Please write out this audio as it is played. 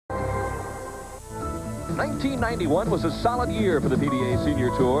1991 was a solid year for the PBA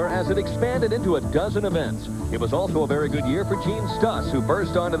Senior Tour as it expanded into a dozen events. It was also a very good year for Gene Stus, who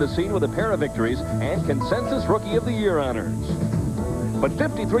burst onto the scene with a pair of victories and Consensus Rookie of the Year honors. But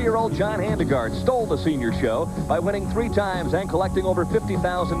 53-year-old John Handegard stole the senior show by winning 3 times and collecting over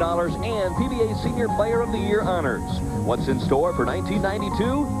 $50,000 and PBA Senior Player of the Year honors. What's in store for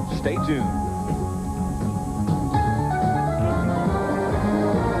 1992? Stay tuned.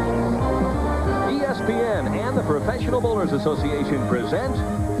 ESPN and the Professional Bowlers Association present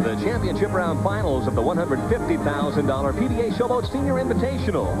the championship round finals of the $150,000 PBA Showboat Senior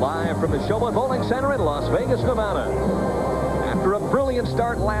Invitational, live from the Showboat Bowling Center in Las Vegas, Nevada. After a brilliant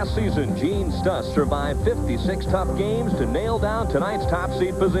start last season, Gene Stus survived 56 tough games to nail down tonight's top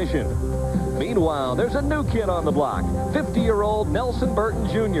seed position. Meanwhile, there's a new kid on the block, 50-year-old Nelson Burton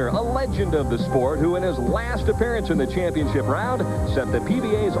Jr., a legend of the sport who in his last appearance in the championship round set the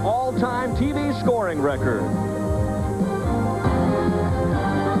PBA's all-time TV scoring record.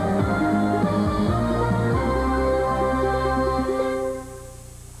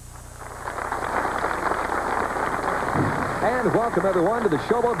 And welcome everyone to the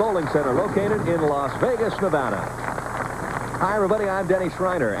Showboat Bowling Center located in Las Vegas, Nevada. Hi, everybody. I'm Denny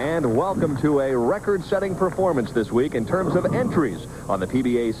Schreiner, and welcome to a record-setting performance this week in terms of entries on the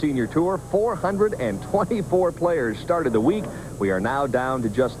PBA Senior Tour. 424 players started the week. We are now down to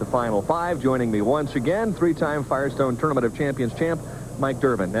just the final 5. Joining me once again, 3-time Firestone Tournament of Champions champ, Mike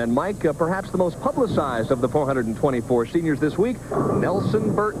Durbin. And Mike, perhaps the most publicized of the 424 seniors this week,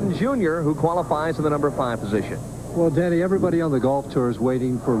 Nelson Burton Jr., who qualifies in the number 5 position. Well, Danny, everybody on the golf tour is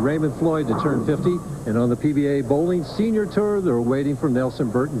waiting for Raymond Floyd to turn 50. And on the PBA Bowling Senior Tour, they're waiting for Nelson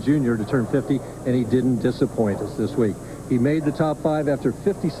Burton Jr. to turn 50, and he didn't disappoint us this week. He made the top 5 after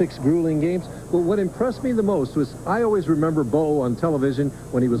 56 grueling games. But what impressed me the most was I always remember Bo on television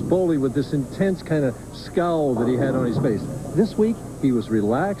when he was bowling with this intense kind of scowl that he had on his face. This week, he was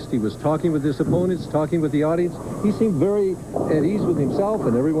relaxed. He was talking with his opponents, talking with the audience. He seemed very at ease with himself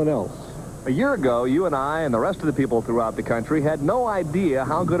and everyone else. A year ago, you and I and the rest of the people throughout the country had no idea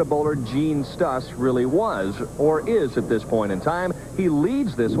how good a bowler Gene Stus really was, or is at this point in time. He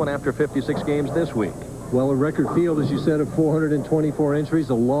leads this one after 56 games this week. Well, a record field, as you said, of 424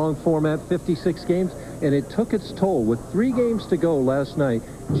 entries, a long format, 56 games, and it took its toll. With 3 games to go last night,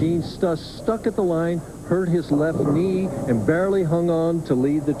 Gene Stus stuck at the line, hurt his left knee, and barely hung on to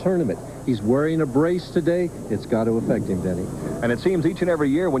lead the tournament. He's wearing a brace today. It's got to affect him, Denny. And it seems each and every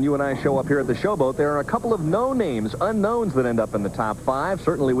year when you and I show up here at the Showboat, there are a couple of no-names, unknowns that end up in the top 5.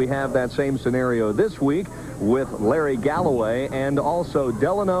 Certainly we have that same scenario this week with Larry Galloway and also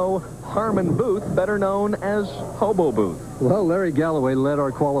Delano Harmon Boothe, better known as Hobo Boothe. Well, Larry Galloway led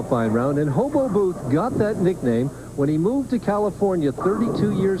our qualifying round, and Hobo Boothe got that nickname when he moved to California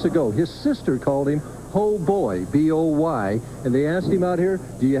 32 years ago. His sister called him Ho Boy, B-O-Y, and they asked him out here,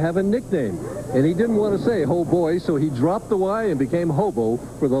 do you have a nickname? And he didn't want to say Ho Boy, so he dropped the Y and became Hobo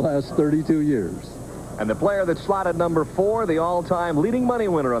for the last 32 years. And the player that slotted number 4, the all-time leading money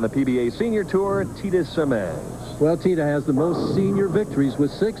winner on the PBA Senior Tour, Teata Semiz. Well, Teata has the most senior victories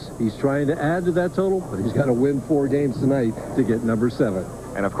with 6. He's trying to add to that total, but he's got to win 4 games tonight to get number 7.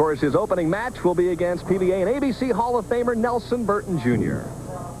 And, of course, his opening match will be against PBA and ABC Hall of Famer Nelson Burton Jr.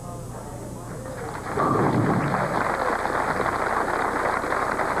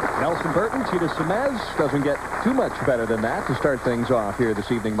 Nelson Burton, Teata Semiz, doesn't get too much better than that to start things off here this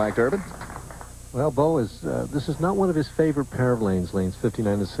evening, Mike Durbin. Well, Bo, this is not one of his favorite pair of lanes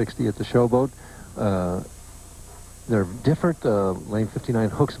 59 to 60 at the Showboat. They're different. Lane 59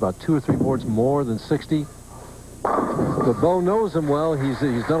 hooks about 2 or 3 boards more than 60. But Bo knows him well. He's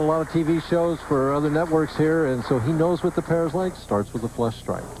done a lot of TV shows for other networks here, and so he knows what the pair's like. Starts with a flush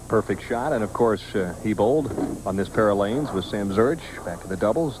strike. Perfect shot, and of course he bowled on this pair of lanes with Sam Zurich back in the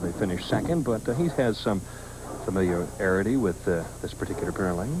doubles. They finished second, but he has some familiarity with this particular pair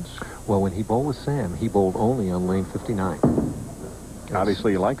of lanes. Well, when he bowled with Sam, he bowled only on lane 59.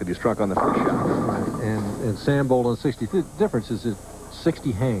 Obviously, you liked it. He struck on the first shot. Right. And Sam bowled on 60. The difference is that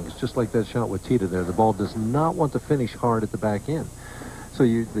 60 hangs, just like that shot with Teata there. The ball does not want to finish hard at the back end. So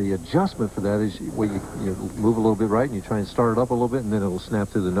the adjustment for that is you move a little bit right and you try and start it up a little bit, and then it'll snap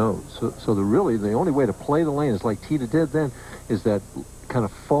through the nose. So the only way to play the lane is like Teata did then, is that kind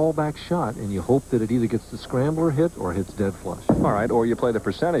of fallback shot, and you hope that it either gets the scrambler hit or hits dead flush. All right, or you play the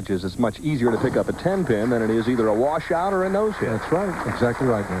percentages. It's much easier to pick up a 10-pin than it is either a washout or a nose hit. That's right. Exactly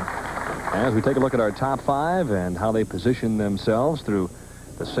right, man. As we take a look at our top 5 and how they position themselves through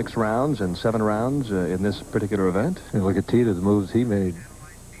the 6 rounds and 7 rounds in this particular event. And look at Teata, the moves he made.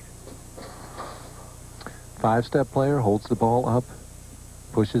 5-step player, holds the ball up,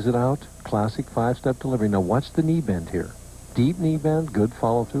 Pushes it out. Classic 5-step delivery. Now watch the knee bend here. Deep knee bend, good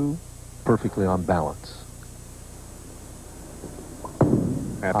follow-through, perfectly on balance.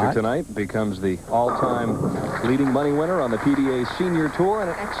 After tonight, becomes the all-time leading money winner on the PBA Senior Tour, and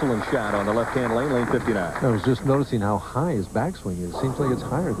an excellent shot on the left-hand lane, lane 59. I was just noticing how high his backswing is. Seems like it's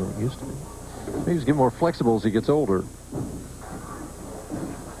higher than it used to be. Maybe he's getting more flexible as he gets older.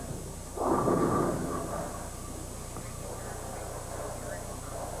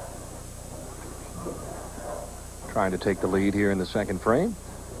 Trying to take the lead here in the second frame.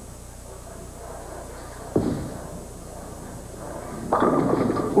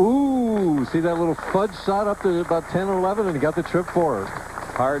 Ooh, see that little fudge shot up to about 10 or 11, and he got the trip forward.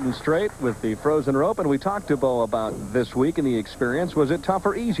 Hard and straight with the frozen rope, and we talked to Bo about this week and the experience. Was it tough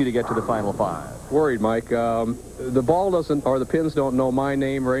or easy to get to the final 5? Worried, Mike. The ball doesn't, or the pins don't know my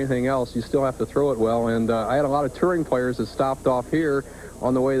name or anything else. You still have to throw it well, and I had a lot of touring players that stopped off here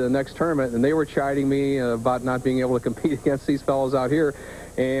on the way to the next tournament, and they were chiding me about not being able to compete against these fellows out here.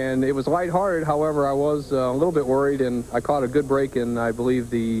 And it was lighthearted. However, I was a little bit worried, and I caught a good break in, I believe,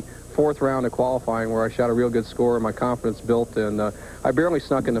 the 4th round of qualifying, where I shot a real good score and my confidence built, and I barely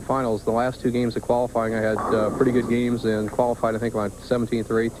snuck in the finals. The last 2 games of qualifying, I had pretty good games and qualified, I think, like 17th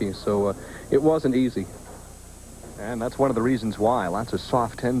or 18th, so it wasn't easy. And that's one of the reasons why. Lots of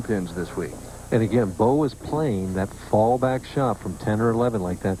soft 10 pins this week. And again, Bo is playing that fallback shot from 10 or 11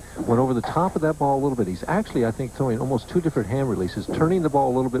 like that. Went over the top of that ball a little bit. He's actually, I think, throwing almost 2 different hand releases, turning the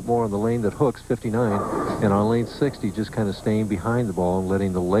ball a little bit more on the lane that hooks 59, and on lane 60, just kind of staying behind the ball and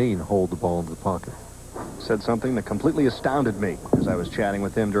letting the lane hold the ball into the pocket. Said something that completely astounded me as I was chatting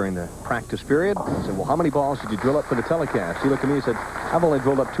with him during the practice period. I said, well, how many balls did you drill up for the telecast? He looked at me and said, I've only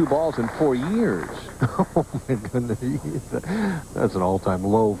drilled up 2 balls in 4 years. Oh, my goodness. That's an all-time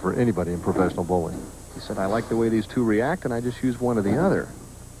low for anybody in professional bowling. He said, I like the way these 2 react, and I just use one or the other.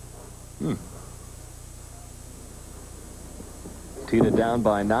 Teata down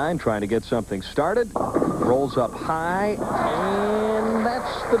by 9, trying to get something started. Rolls up high, and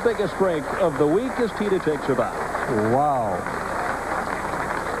that's the biggest break of the week as Teata takes a bow. Wow.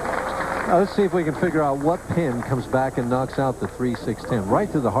 Now let's see if we can figure out what pin comes back and knocks out the 3-6-10, right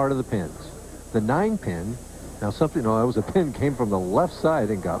through the heart of the pins. The 9 pin, now something, no, that was a pin, came from the left side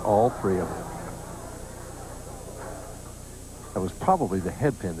and got all 3 of them. That was probably the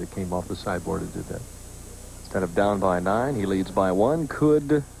head pin that came off the sideboard and did that. Instead of down by 9, he leads by 1.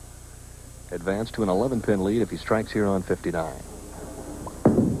 Could advance to an 11-pin lead if he strikes here on 59.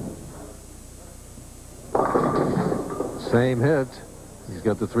 Same hit. He's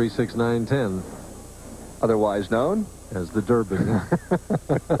got the 3-6-9-10. Otherwise known as the Durbin.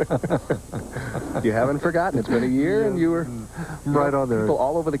 You haven't forgotten. It's been a year, and you were right on there. People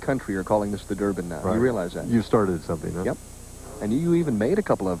all over the country are calling this the Durbin now. Right. You realize that? You started something, huh? Yep. And you even made a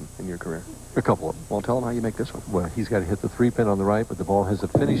couple of them in your career. A couple of them. Well, tell him how you make this one. Well, he's got to hit the 3-pin on the right, but the ball has a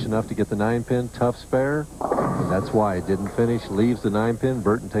finish enough to get the 9-pin. Tough spare. And that's why it didn't finish. Leaves the 9-pin.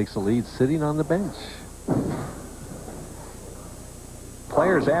 Burton takes the lead, sitting on the bench.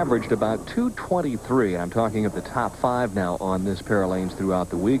 Players averaged about 223. I'm talking of the top 5 now on this pair of lanes throughout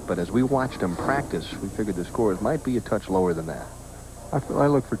the week, but as we watched them practice, we figured the scores might be a touch lower than that. I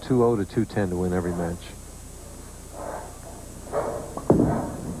look for 2-0 to 210 to win every match.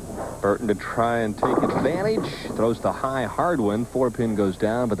 Burton to try and take advantage. Throws the high hard one. 4-pin goes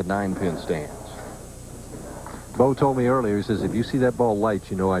down, but the 9-pin stands. Bo told me earlier, he says, if you see that ball light,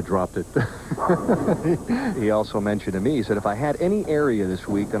 you know I dropped it. He also mentioned to me, he said, if I had any area this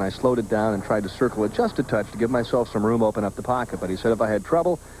week, then I slowed it down and tried to circle it just a touch to give myself some room, open up the pocket. But he said if I had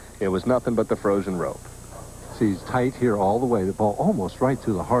trouble, it was nothing but the frozen rope. See, he's tight here all the way. The ball almost right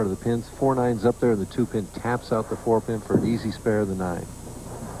through the heart of the pins. 4-9's up there, and the 2-pin taps out the 4-pin for an easy spare of the 9.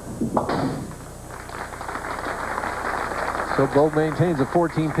 So Bo maintains a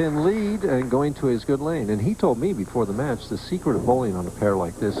 14-pin lead and going to his good lane. And he told me before the match, the secret of bowling on a pair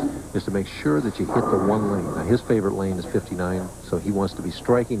like this is to make sure that you hit the one lane. Now, his favorite lane is 59, so he wants to be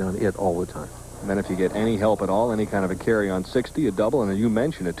striking on it all the time. And then if you get any help at all, any kind of a carry on 60, a double, and as you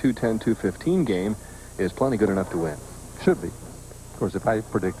mentioned, a 210, 215 game is plenty good enough to win. Should be. Of course, if I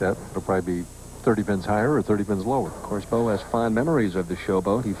predict that, it'll probably be 30 pins higher or 30 pins lower. Of course, Bo has fond memories of the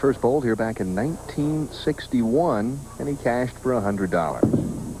Showboat. He first bowled here back in 1961, and he cashed for $100.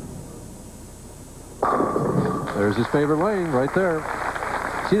 There's his favorite lane right there.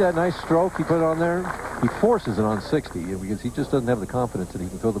 See that nice stroke he put on there? He forces it on 60 because he just doesn't have the confidence that he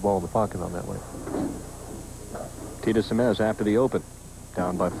can throw the ball in the pocket on that way. Teata Semiz after the open,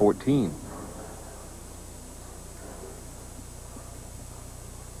 down by 14.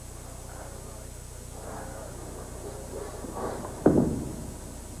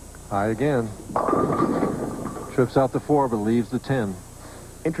 High again. Trips out the 4, but leaves the 10.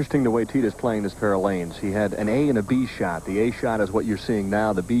 Interesting the way Teata's playing this pair of lanes. He had an A and a B shot. The A shot is what you're seeing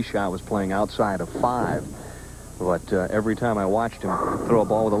now. The B shot was playing outside of 5. But every time I watched him throw a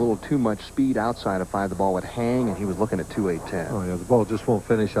ball with a little too much speed outside of 5, the ball would hang, and he was looking at 2, 8, 10. Oh, yeah, the ball just won't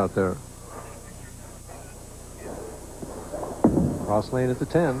finish out there. Cross lane at the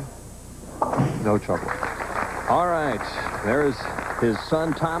 10. No trouble. All right. There's his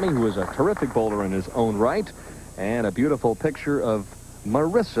son, Tommy, who is a terrific bowler in his own right, and a beautiful picture of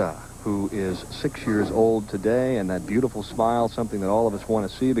Marissa, who is 6 years old today, and that beautiful smile, something that all of us want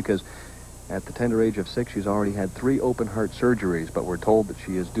to see, because at the tender age of 6, she's already had 3 open heart surgeries, but we're told that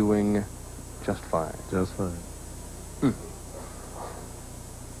she is doing just fine. Just fine.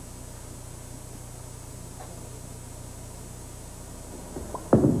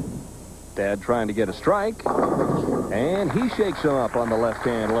 Dad trying to get a strike, and he shakes him up on the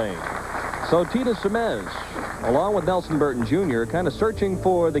left-hand lane. So Teata Semiz, along with Nelson Burton Jr., kind of searching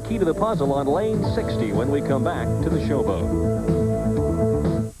for the key to the puzzle on lane 60 when we come back to the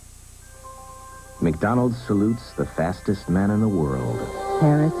Showboat. McDonald's salutes the fastest man in the world.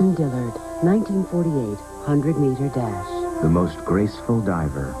 Harrison Dillard, 1948 100-meter dash. The most graceful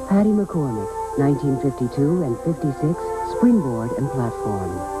diver. Patty McCormick, 1952 and 56 springboard and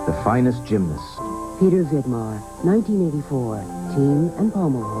platform. The finest gymnast. Peter Vidmar, 1984 team and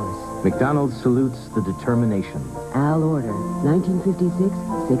pommel horse. McDonald's salutes the determination. Al Order, 1956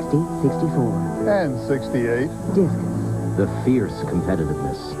 60 64. And 68. Discus. The fierce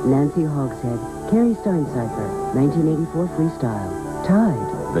competitiveness. Nancy Hogshead, Carrie Steincypher, 1984 freestyle. Tide.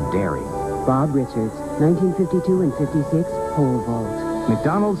 The daring. Bob Richards, 1952 and 56 pole vault.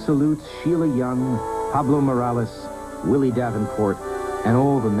 McDonald's salutes Sheila Young, Pablo Morales, Willie Davenport, and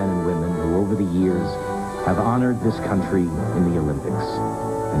all the men and women who over the years have honored this country in the Olympics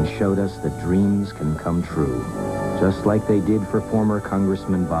and showed us that dreams can come true, just like they did for former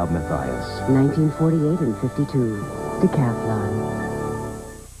Congressman Bob Mathias. 1948 and 52, decathlon.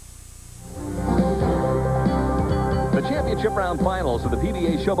 The championship round finals of the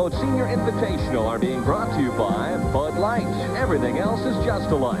PBA Showboat Senior Invitational are being brought to you by Bud Light. Everything else is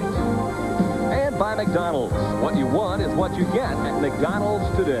just a light. And by McDonald's. What you want is what you get at McDonald's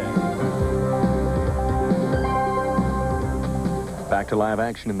today. Back to live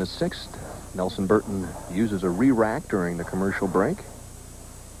action in the 6th. Nelson Burton uses a re-rack during the commercial break.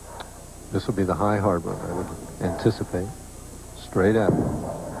 This will be the high hard one, I would anticipate. Straight up.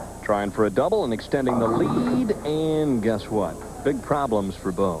 Trying for a double and extending the lead. And guess what? Big problems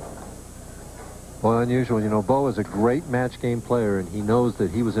for Bo. Well, unusual. You know, Bo is a great match game player, and he knows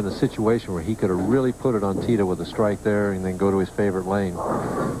that he was in a situation where he could have really put it on Teata with a strike there and then go to his favorite lane.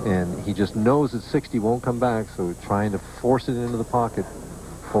 And he just knows that 60 won't come back, so trying to force it into the pocket,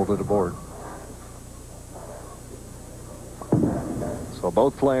 pulled it aboard. So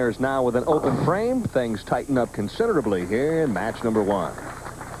both players now with an open frame. Things tighten up considerably here in match number 1.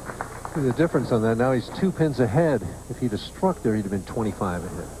 See the difference on that. Now he's 2 pins ahead. If he'd have struck there, he'd have been 25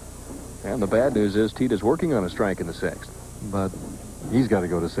 ahead. And the bad news is Teata's working on a strike in the 6th. But he's got to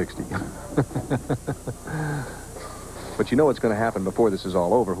go to 60. But you know what's going to happen before this is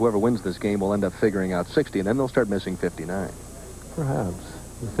all over. Whoever wins this game will end up figuring out 60, and then they'll start missing 59. Perhaps.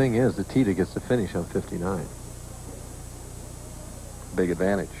 The thing is that Teata gets to finish on 59. Big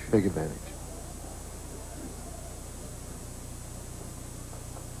advantage. Big advantage.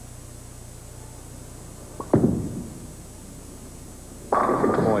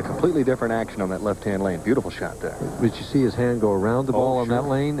 Boy, completely different action on that left-hand lane. Beautiful shot there. But you see his hand go around the ball on that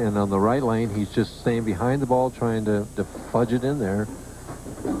lane, and on the right lane, he's just staying behind the ball, trying to fudge it in there.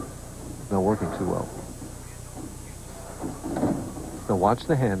 Not working too well. Now watch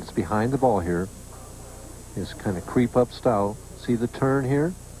the hand. It's behind the ball here. His kind of creep-up style. See the turn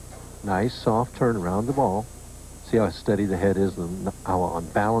here? Nice, soft turn around the ball. See how steady the head is, and how on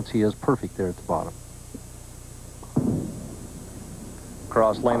balance he is. Perfect there at the bottom.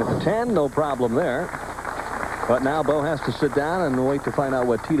 Cross lane at the 10, no problem there. But now Bo has to sit down and wait to find out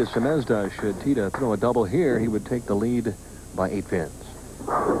what Teata Semiz does. Should Teata throw a double here, he would take the lead by 8 pins.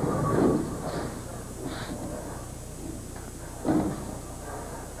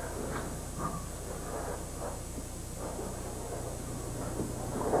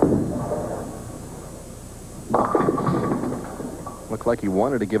 Looked like he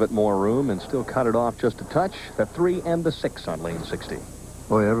wanted to give it more room and still cut it off just a touch. The 3 and the 6 on lane 60.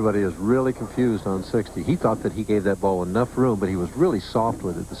 Boy, everybody is really confused on 60. He thought that he gave that ball enough room, but he was really soft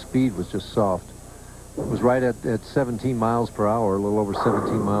with it. The speed was just soft. It was right at 17 miles per hour, a little over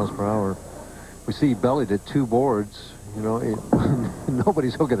 17 miles per hour. We see he bellied at 2 boards. You know,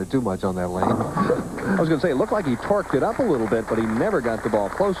 nobody's hooking it too much on that lane. I was going to say, it looked like he torqued it up a little bit, but he never got the ball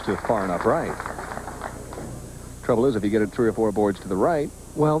close to far enough right. Trouble is, if you get it 3 or 4 boards to the right.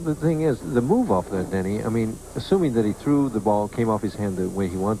 Well, the thing is, the move off that, Denny, I mean, assuming that he threw the ball, came off his hand the way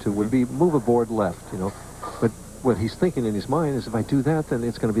he wanted to, would be move a board left, you know. But what he's thinking in his mind is, if I do that, then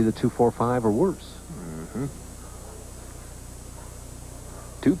it's going to be the 2-4-5 or worse.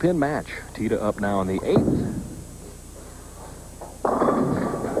 2-pin match. Teata up now in the 8th.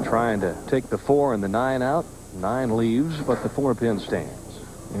 Trying to take the 4 and the 9 out. 9 leaves, but the 4-pin stands.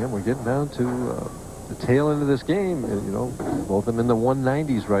 And we're getting down to the tail end of this game. You know, both of them in the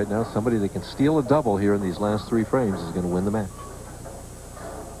 190s right now. Somebody that can steal a double here in these last 3 frames is going to win the match.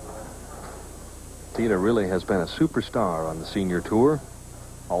 Teata really has been a superstar on the senior tour.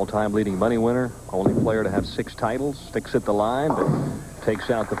 All-time leading money winner. Only player to have 6 titles. Sticks at the line, but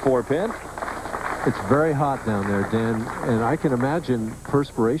takes out the 4-pin. It's very hot down there, Dan, and I can imagine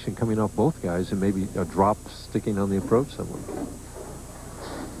perspiration coming off both guys and maybe a drop sticking on the approach somewhere.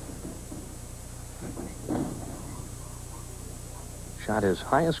 Shot his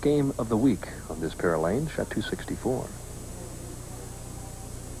highest game of the week on this pair of lanes. Shot 264.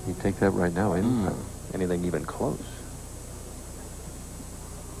 You take that right now, anytime. Anything even close.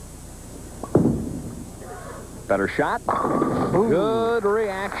 Better shot. Ooh. Good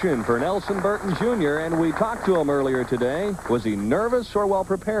reaction for Nelson Burton Jr. And we talked to him earlier today. Was he nervous or well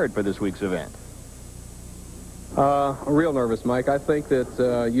prepared for this week's event? Real nervous, Mike. I think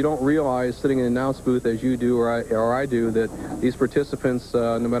that you don't realize sitting in the announce booth as you do or I do that these participants,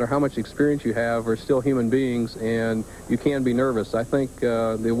 no matter how much experience you have, are still human beings, and you can be nervous. I think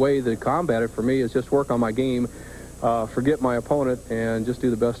the way to combat it for me is just work on my game, forget my opponent, and just do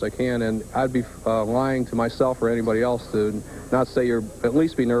the best I can. And I'd be lying to myself or anybody else to not say you're at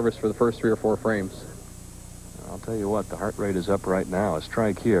least be nervous for the first 3 or 4 frames. I'll tell you what, the heart rate is up right now. A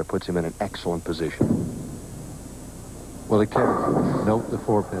strike here puts him in an excellent position. Well, it carried. Nope, the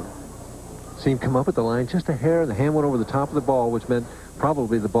 4-pin. See him come up at the line just a hair, and the hand went over the top of the ball, which meant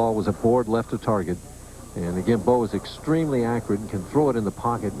probably the ball was a board left of target. And again, Bo is extremely accurate and can throw it in the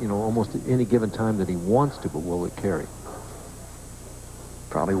pocket, you know, almost at any given time that he wants to, but will it carry?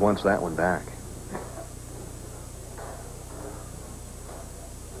 Probably wants that one back.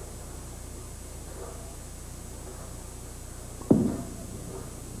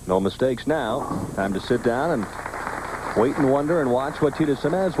 No mistakes now. Time to sit down and wait and wonder and watch what Teata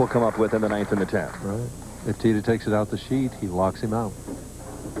Semiz will come up with in the 9th and the 10th. Right. If Teata takes it out the sheet, he locks him out.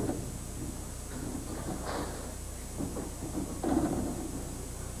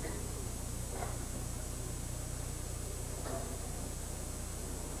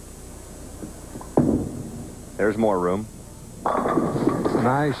 There's more room.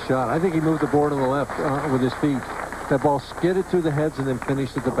 Nice shot. I think he moved the board on the left with his feet. That ball skidded through the heads and then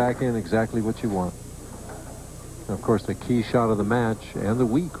finished at the back end, exactly what you want. And of course, the key shot of the match and the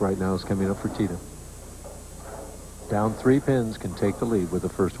week right now is coming up for Teata. Down 3 pins, can take the lead with the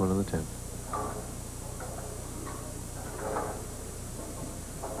first one in the 10th.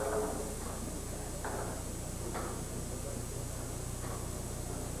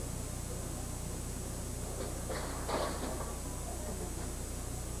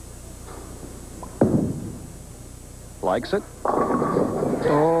 Likes it.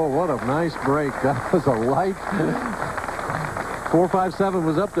 Oh, what a nice break. That was a light. 4-5-7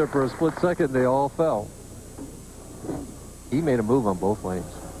 was up there for a split second. They all fell. He made a move on both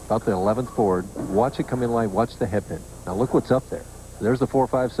lanes. About the 11th board. Watch it come in line. Watch the headpin. Now look what's up there. There's the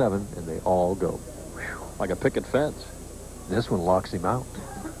 4-5-7, and they all go. Whew, like a picket fence. This one locks him out.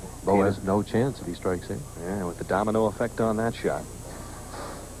 Bo has no chance if he strikes in. Yeah, with the domino effect on that shot.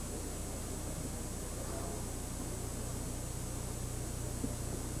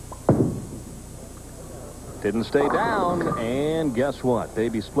 Didn't stay down, and guess what?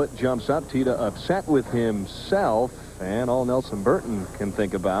 Baby split jumps up. Teata upset with himself, and all Nelson Burton can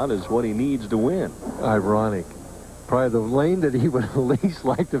think about is what he needs to win. Ironic. Probably the lane that he would least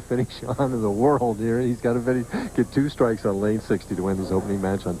like to finish on in the world here. He's got to get 2 strikes on lane 60 to win his opening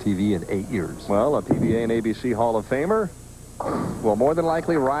match on TV in 8 years. Well, a PBA and ABC Hall of Famer will more than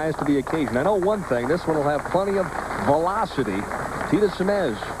likely rise to the occasion. I know one thing. This one will have plenty of velocity. Teata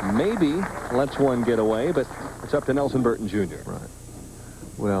Semiz maybe lets one get away, but it's up to Nelson Burton Jr. Right.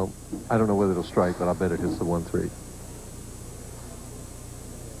 Well, I don't know whether it'll strike, but I'll bet it hits the 1-3.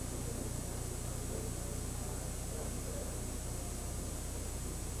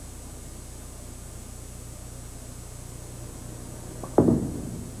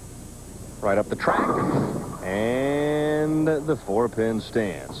 Right up the track. And and the 4-pin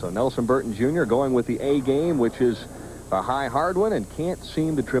stand. So Nelson Burton Jr. going with the A game, which is a high, hard one, and can't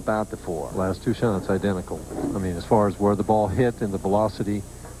seem to trip out the 4. Last 2 shots identical. I mean, as far as where the ball hit and the velocity,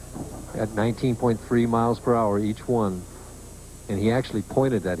 at 19.3 miles per hour each one. And he actually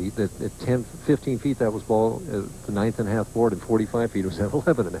pointed that. At 10, 15 feet, that was ball at the 9.5 board, and 45 feet, it was at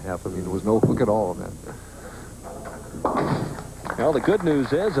 11.5. I mean, there was no hook at all on that. Well, the good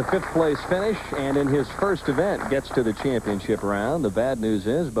news is a 5th place finish, and in his first event gets to the championship round. The bad news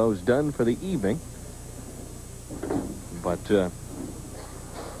is Bo's done for the evening. But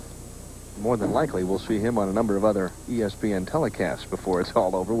more than likely, we'll see him on a number of other ESPN telecasts before it's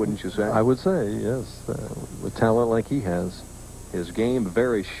all over, wouldn't you say? I would say, yes. With talent like he has. His game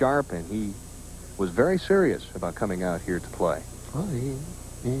very sharp, and he was very serious about coming out here to play. Well, he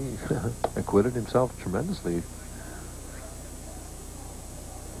acquitted himself tremendously.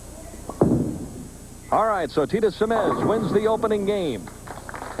 All right, so Teata Semiz wins the opening game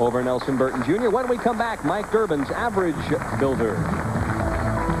over Nelson Burton Jr. When we come back, Mike Durbin's average builder.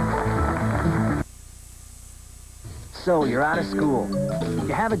 So you're out of school,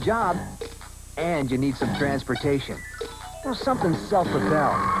 you have a job, and you need some transportation. Well, something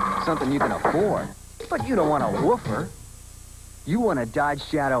self-propelled, something you can afford. But you don't want a woofer. You want a Dodge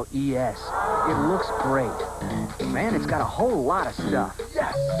Shadow ES. It looks great. Man, it's got a whole lot of stuff.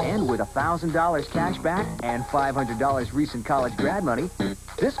 Yes! And with $1,000 cash back and $500 recent college grad money,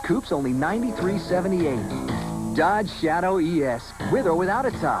 this coupe's only $93.78. Dodge Shadow ES, with or without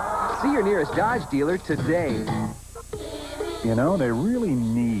a top. See your nearest Dodge dealer today. You know, they really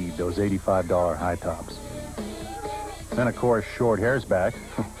need those $85 high tops. Then, of course, short hair's back,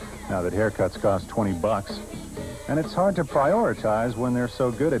 now that haircuts cost 20 bucks. And it's hard to prioritize when they're so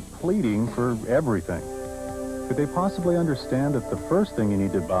good at pleading for everything. Could they possibly understand that the first thing you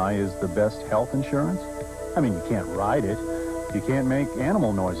need to buy is the best health insurance? I mean, you can't ride it. You can't make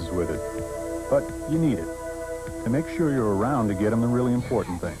animal noises with it. But you need it to make sure you're around to get them the really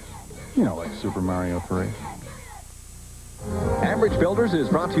important things. You know, like Super Mario 3. Average Builders is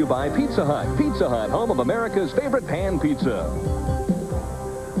brought to you by Pizza Hut. Pizza Hut, home of America's favorite pan pizza.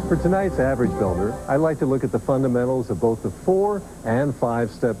 For tonight's Average Builder, I'd like to look at the fundamentals of both the 4- and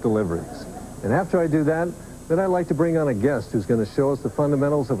 5-step deliveries. And after I do that, then I'd like to bring on a guest who's going to show us the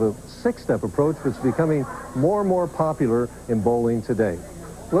fundamentals of a 6-step approach that's becoming more and more popular in bowling today.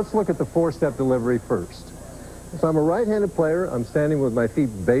 Let's look at the 4-step delivery first. If I'm a right-handed player, I'm standing with my feet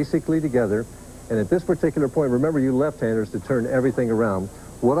basically together. And at this particular point, remember you left-handers to turn everything around.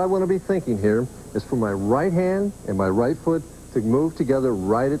 What I want to be thinking here is for my right hand and my right foot to move together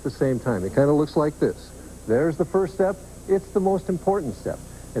right at the same time. It kind of looks like this. There's the first step. It's the most important step.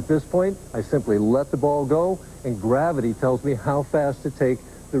 At this point, I simply let the ball go, and gravity tells me how fast to take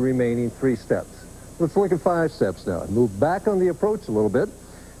the remaining 3 steps. Let's look at 5 steps now. I move back on the approach a little bit.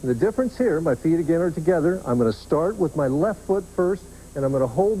 And the difference here, my feet again are together. I'm going to start with my left foot first, and I'm going to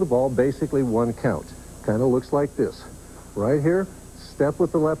hold the ball basically 1 count. Kind of looks like this. Right here, step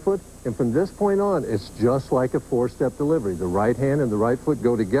with the left foot, and from this point on, it's just like a 4-step delivery. The right hand and the right foot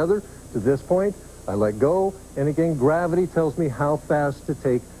go together. To this point, I let go, and again, gravity tells me how fast to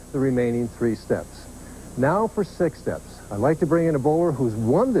take the remaining 3 steps. Now for 6 steps. I'd like to bring in a bowler who's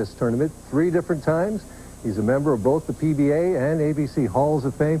won this tournament 3 different times. He's a member of both the PBA and ABC Halls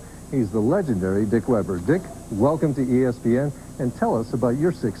of Fame. He's the legendary Dick Weber. Dick, welcome to ESPN, and tell us about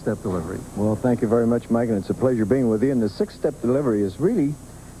your 6-step delivery. Well, thank you very much, Mike, and it's a pleasure being with you. And the 6-step delivery is really,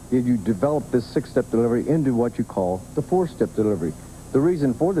 you develop this 6-step delivery into what you call the 4-step delivery. The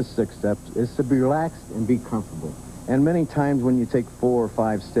reason for the 6 steps is to be relaxed and be comfortable. And many times when you take 4 or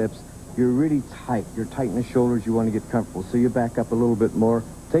 5 steps, you're really tight. You're tight in the shoulders. You want to get comfortable. So you back up a little bit more,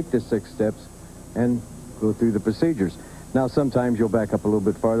 take the 6 steps, and go through the procedures. Now, sometimes you'll back up a little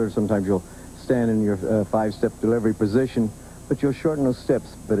bit farther. Sometimes you'll stand in your 5-step delivery position, but you'll shorten those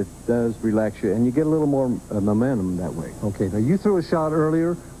steps, but it does relax you, and you get a little more momentum that way. Okay, now you threw a shot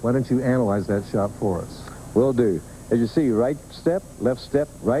earlier. Why don't you analyze that shot for us? Will do. As you see, right step, left step,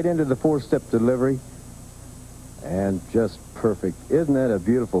 right into the 4-step delivery, and just perfect. Isn't that a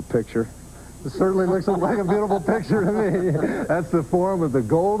beautiful picture? It certainly looks like a beautiful picture to me. That's the form of the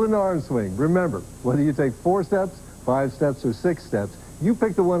golden arm swing. Remember, whether you take 4 steps, 5 steps, or 6 steps, you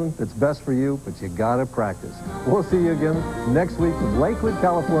pick the one that's best for you, but you gotta practice. We'll see you again next week in Lakewood,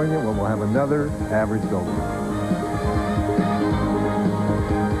 California, when we'll have another Average Builder.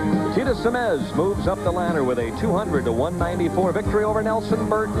 Teata Semiz moves up the ladder with a 200-194 victory over Nelson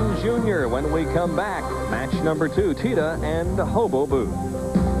Burton Jr. When we come back, match number 2, Teata and Hobo Boothe.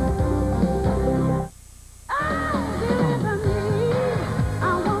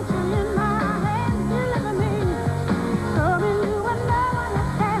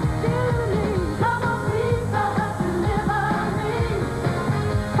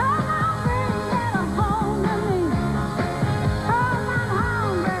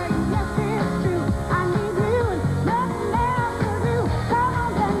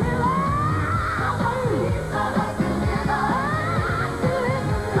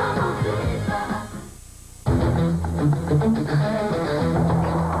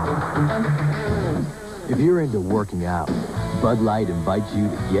 you're into working out, Bud Light invites you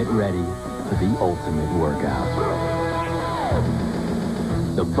to get ready for the ultimate workout.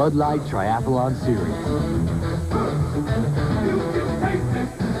 The Bud Light Triathlon Series.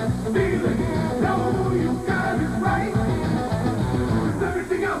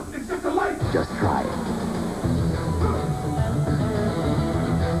 Just try it.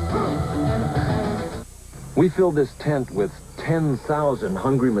 We filled this tent with 10,000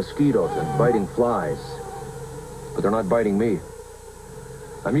 hungry mosquitoes and biting flies. But they're not biting me.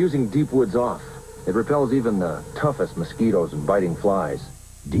 I'm using Deep Woods Off. It repels even the toughest mosquitoes and biting flies.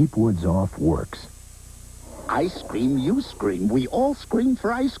 Deep Woods Off works. I scream, you scream. We all scream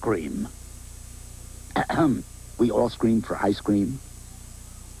for ice cream. Ahem. We all scream for ice cream.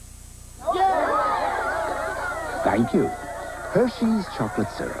 Thank you. Hershey's chocolate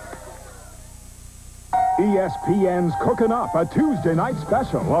syrup. ESPN's cooking up a Tuesday night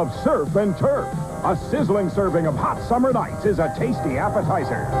special of Surf and Turf. A sizzling serving of hot summer nights is a tasty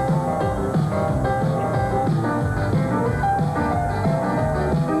appetizer.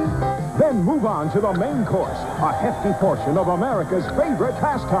 Then move on to the main course, a hefty portion of America's favorite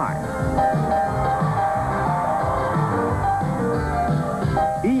pastime.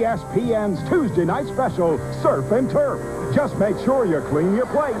 ESPN's Tuesday night special, Surf and Turf. Just make sure you clean your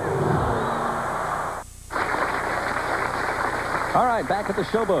plate. All right, back at the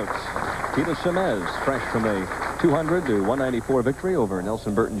Showboats. Teata Semiz, fresh from a 200 to 194 victory over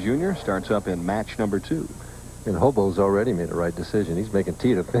Nelson Burton Jr., starts up in match number 2. And Hobo's already made the right decision. He's making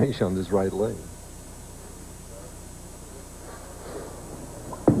Teata finish on this right leg.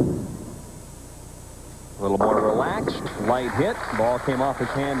 A little more relaxed, light hit. Ball came off his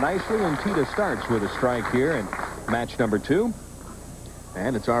hand nicely, and Teata starts with a strike here in match number 2.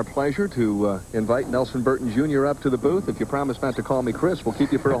 And it's our pleasure to invite Nelson Burton Jr. up to the booth. If you promise not to call me Chris, we'll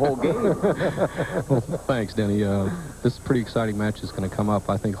keep you for a whole game. Well, thanks, Denny. This pretty exciting match is going to come up.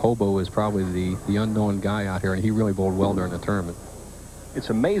 I think Hobo is probably the unknown guy out here, and he really bowled well during the tournament. It's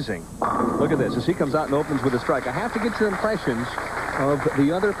amazing. Look at this. As he comes out and opens with a strike, I have to get your impressions of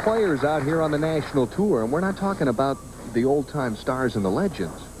the other players out here on the national tour. And we're not talking about the old-time stars and the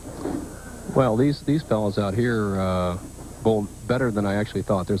legends. Well, these fellows out here bowled better than I actually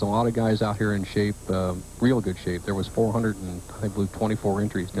thought. There's a lot of guys out here in shape, real good shape. There was 424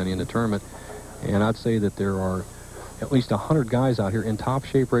 entries, Denny, in the tournament. And I'd say that there are at least 100 guys out here in top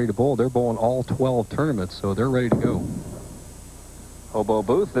shape ready to bowl. They're bowling all 12 tournaments, so they're ready to go. Hobo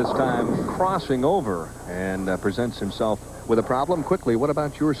Boothe this time crossing over and presents himself with a problem. Quickly, what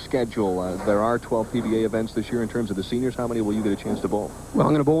about your schedule? There are 12 PBA events this year in terms of the seniors. How many will you get a chance to bowl? Well,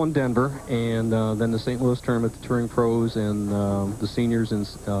 I'm going to bowl in Denver, and then the St. Louis tournament, the Touring Pros, and the seniors in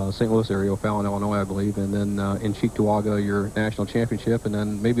St. Louis area, O'Fallon, Illinois, I believe, and then in Cheektowaga, your national championship, and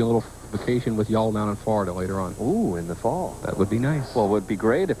then maybe a little vacation with y'all down in Florida later on. Ooh, in the fall. That would be nice. Well, it would be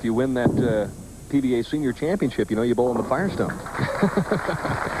great if you win that PBA Senior Championship. You know, you bowl in the Firestone.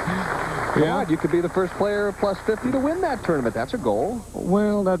 Yeah, you could be the first player plus 50 to win that tournament. That's a goal.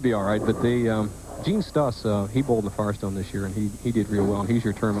 Well, that'd be all right, but they, Gene Stus, he bowled in the Firestone this year, and he did real well, and he's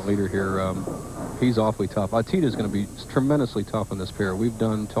your tournament leader here. He's awfully tough. Teata's going to be tremendously tough on this pair. We've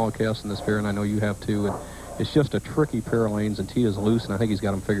done telecasts in this pair, and I know you have too, and it's just a tricky pair of lanes, and Teata's loose, and I think he's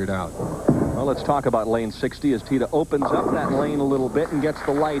got them figured out. Well, let's talk about lane 60 as Teata opens up that lane a little bit and gets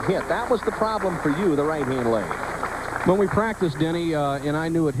the light hit. That was the problem for you, the right-hand lane. When we practiced, Denny, and I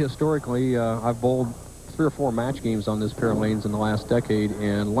knew it historically, I've bowled 3 or 4 match games on this pair of lanes in the last decade,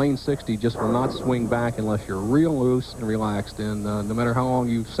 and lane 60 just will not swing back unless you're real loose and relaxed. And no matter how long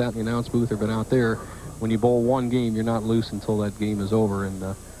you've sat in the announce booth or been out there, when you bowl one game, you're not loose until that game is over. And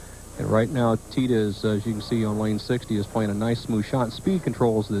right now, Teata is, as you can see on lane 60, is playing a nice smooth shot. And speed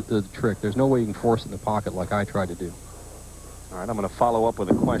controls the trick. There's no way you can force it in the pocket like I tried to do. All right, I'm going to follow up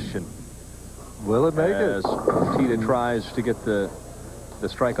with a question. Will it make it? As Teata tries to get the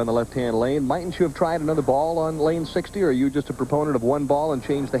strike on the left-hand lane, mightn't you have tried another ball on lane 60, or are you just a proponent of one ball and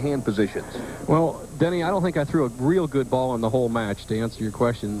change the hand positions? Well, Denny, I don't think I threw a real good ball in the whole match, to answer your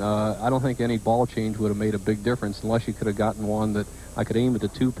question. I don't think any ball change would have made a big difference unless you could have gotten one that I could aim at the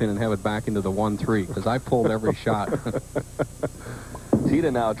 2-pin and have it back into the 1-3, because I pulled every shot.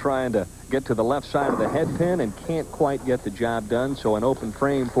 Teata now trying to get to the left side of the head pin and can't quite get the job done. So an open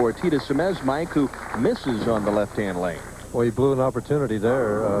frame for Teata Semiz, Mike, who misses on the left-hand lane. Well, he blew an opportunity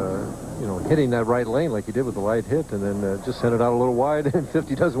there, you know, hitting that right lane like he did with the light hit, and then just sent it out a little wide. And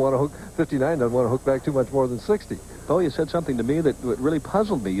 59 doesn't want to hook back too much more than 60. Oh, you said something to me that really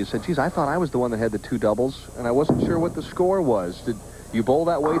puzzled me. You said, geez, I thought I was the one that had the 2 doubles, and I wasn't sure what the score was. Did you bowl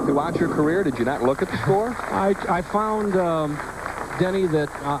that way throughout your career? Did you not look at the score? I found Denny, that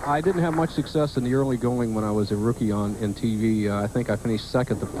I didn't have much success in the early going when I was a rookie in TV. I think I finished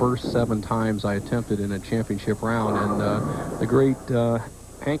second the first 7 times I attempted in a championship round. And the great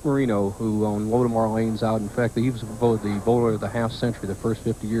Hank Marino, who owned Lodemar Lanes out, in fact, he was voted the bowler of the half century the first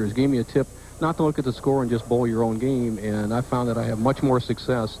 50 years, gave me a tip not to look at the score and just bowl your own game. And I found that I have much more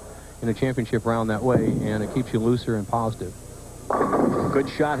success in a championship round that way, and it keeps you looser and positive. Good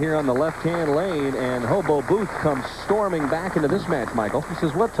shot here on the left-hand lane, and Hobo Boothe comes storming back into this match, Michael. He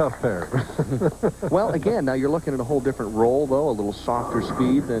says, what tough pair? Well, again, now you're looking at a whole different role, though, a little softer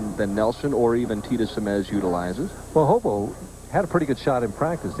speed than Nelson or even Teata Semiz utilizes. Well, Hobo had a pretty good shot in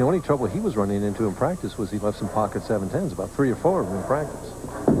practice. The only trouble he was running into in practice was he left some pocket 710s, about 3 or 4 of them in practice.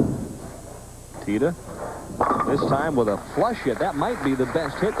 Teata, this time with a flush hit. That might be the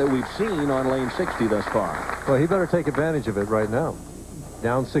best hit that we've seen on lane 60 thus far. Well, he better take advantage of it right now.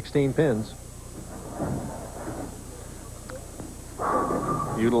 Down 16 pins.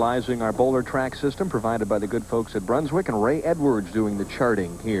 Utilizing our bowler track system provided by the good folks at Brunswick, and Ray Edwards doing the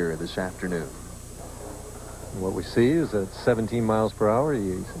charting here this afternoon. What we see is at 17 miles per hour,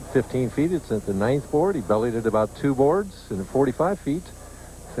 he's 15 feet. It's at the 9th board. He bellied it about 2 boards, and at 45 feet,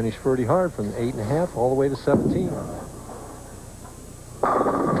 finished pretty hard from 8.5 all the way to 17.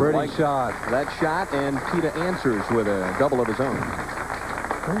 Pretty shot. That shot, and Teata answers with a double of his own.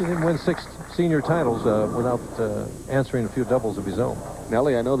 Well, he didn't win 6 senior titles without answering a few doubles of his own.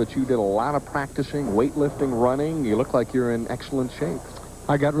 Nellie, I know that you did a lot of practicing, weightlifting, running. You look like you're in excellent shape.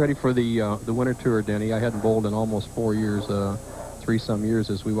 I got ready for the winter tour, Denny. I hadn't bowled in almost 4 years, 3-some years,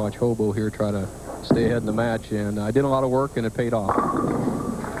 as we watch Hobo here try to stay ahead in the match, and I did a lot of work, and it paid off.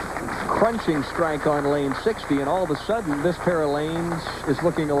 Crunching strike on lane 60, and all of a sudden, this pair of lanes is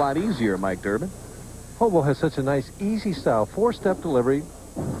looking a lot easier, Mike Durbin. Hobo has such a nice, easy style, 4-step delivery.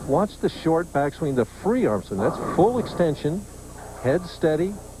 Watch the short backswing, the free arm swing. That's full extension, head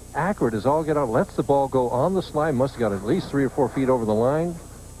steady, accurate as all get out. Lets the ball go on the slide. Must have got at least 3 or 4 feet over the line.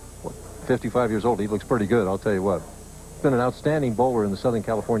 55 years old. He looks pretty good, I'll tell you what. He's been an outstanding bowler in the Southern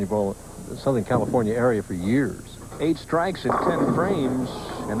California area for years. 8 strikes in 10 frames,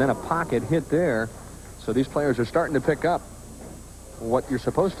 and then a pocket hit there. So these players are starting to pick up what you're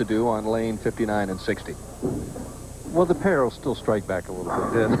supposed to do on lane 59 and 60. Well, the pair will still strike back a little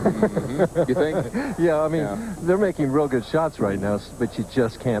bit. Mm-hmm. You think? Yeah, I mean, they're making real good shots right now, but you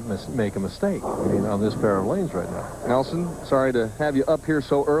just can't make a mistake, I mean, on this pair of lanes right now. Nelson, sorry to have you up here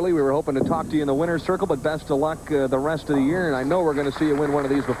so early. We were hoping to talk to you in the winner's circle, but best of luck the rest of the year, and I know we're going to see you win one of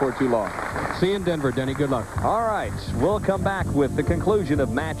these before too long. See you in Denver, Denny. Good luck. All right, we'll come back with the conclusion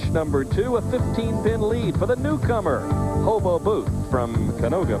of match number 2, a 15-pin lead for the newcomer, Hobo Boothe from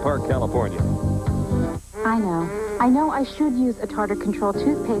Canoga Park, California. I know I should use a tartar control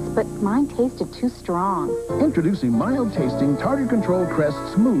toothpaste, but mine tasted too strong. Introducing mild-tasting Tartar Control Crest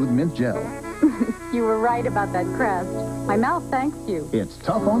Smooth Mint Gel. You were right about that crest. My mouth thanks you. It's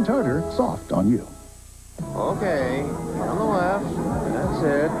tough on tartar, soft on you. Okay, on the left. That's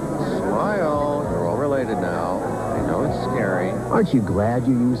it. Smile. You're all related now. I know it's scary. Aren't you glad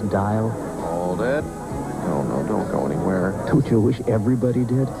you used Dial? Hold it. No, don't go anywhere. Don't you wish everybody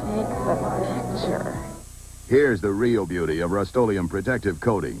did? Take the picture. Here's the real beauty of Rust-Oleum protective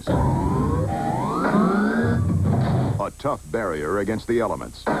coatings. A tough barrier against the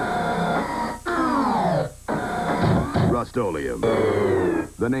elements. Rust-Oleum,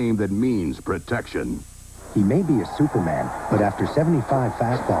 the name that means protection. He may be a Superman, but after 75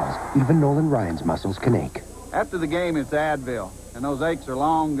 fastballs, even Nolan Ryan's muscles can ache. After the game, it's Advil, and those aches are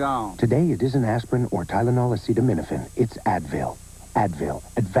long gone. Today, it isn't aspirin or Tylenol acetaminophen. It's Advil. Advil,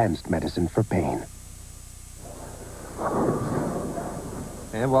 advanced medicine for pain.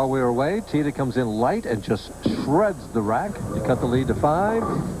 And while we were away, Teata comes in light and just shreds the rack to cut the lead to 5.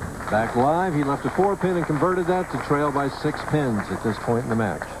 Back live, he left a 4-pin and converted that to trail by 6 pins at this point in the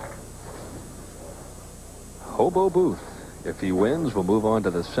match. Hobo Boothe, if he wins, will move on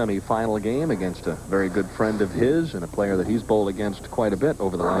to the semifinal game against a very good friend of his and a player that he's bowled against quite a bit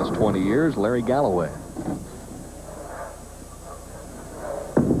over the last 20 years, Larry Galloway.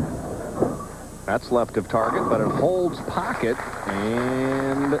 That's left of target, but it holds pocket,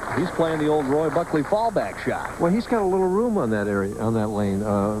 and he's playing the old Roy Buckley fallback shot. Well, he's got a little room on that area, on that lane.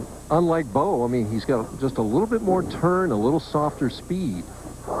 Unlike Bo, I mean, he's got just a little bit more turn, a little softer speed.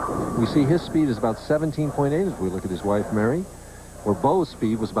 We see his speed is about 17.8 as we look at his wife, Mary, where Bo's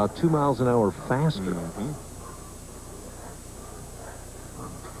speed was about 2 miles an hour faster. Mm-hmm.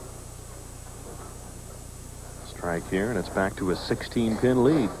 Strike here, and it's back to a 16-pin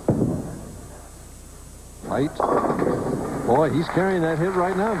lead. Light. Boy, he's carrying that hit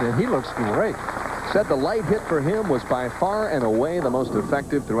right now, then. He looks great.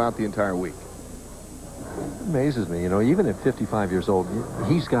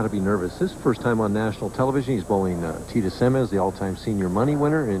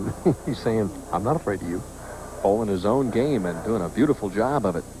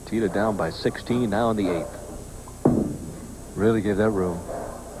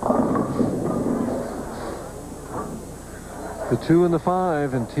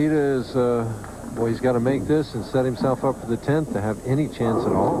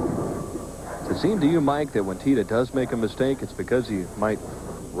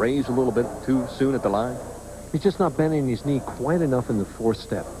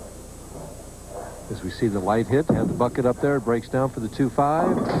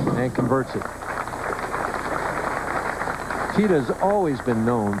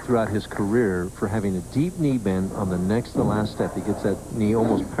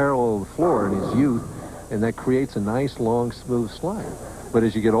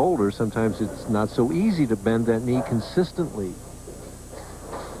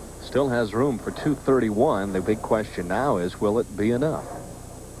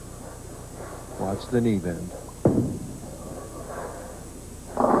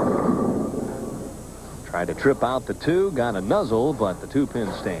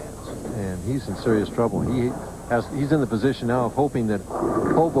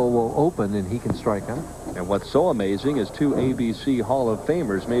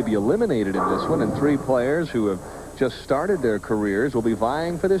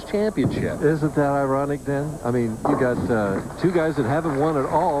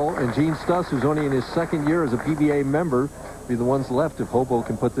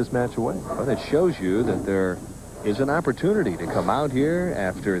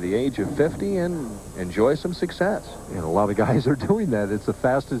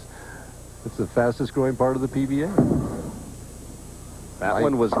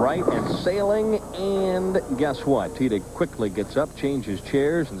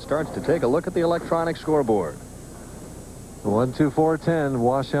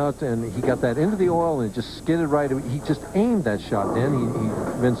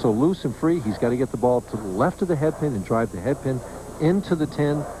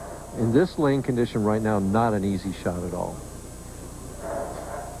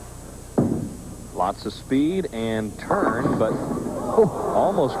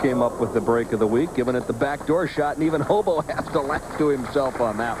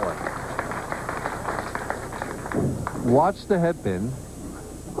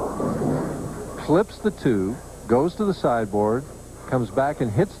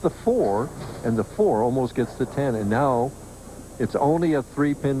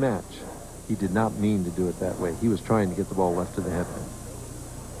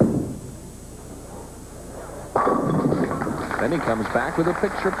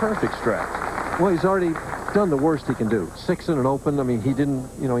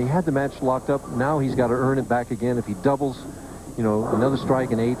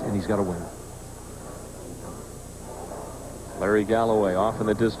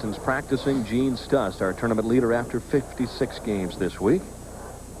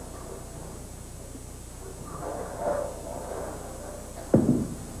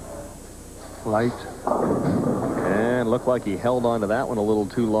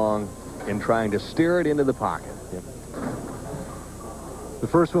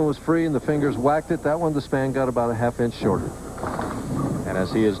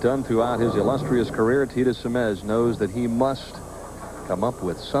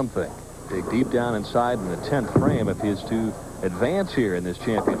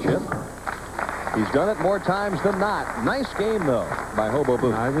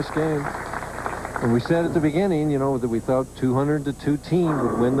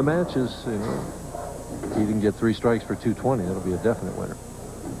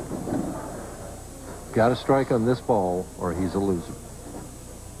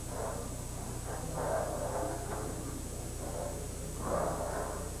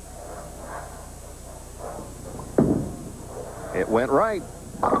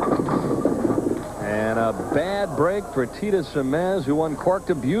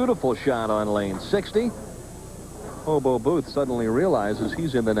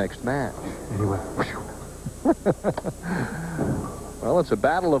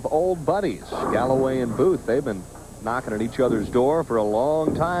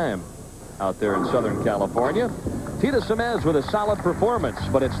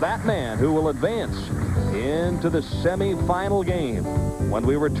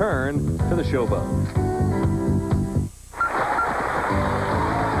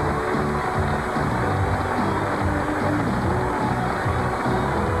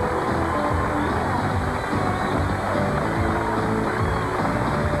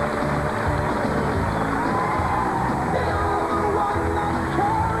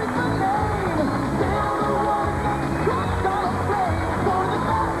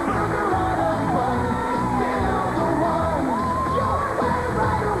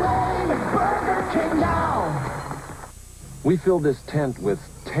 We filled this tent with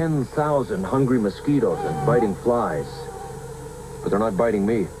 10,000 hungry mosquitoes and biting flies. But they're not biting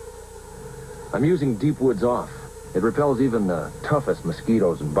me. I'm using Deep Woods Off. It repels even the toughest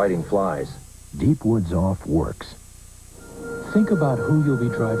mosquitoes and biting flies. Deep Woods Off works. Think about who you'll be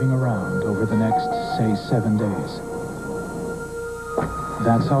driving around over the next, say, 7 days.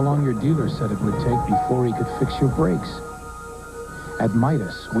 That's how long your dealer said it would take before he could fix your brakes. At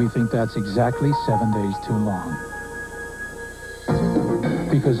Midas, we think that's exactly 7 days too long.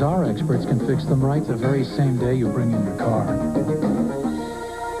 Because our experts can fix them right the very same day you bring in your car.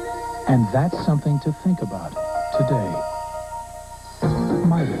 And that's something to think about today.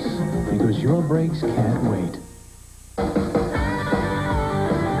 Midas, because your brakes can't wait.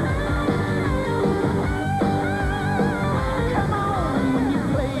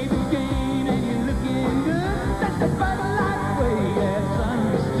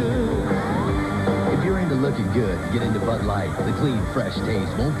 Looking good, get into Bud Light. The clean, fresh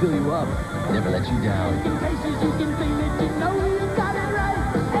taste won't fill you up, never let you down. In cases you can feel it, you know you got it right.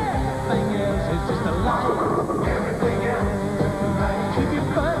 Everything else is just a lie. Everything else is just a lie. Keep your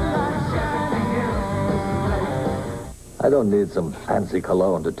Bud Light shining. I don't need some fancy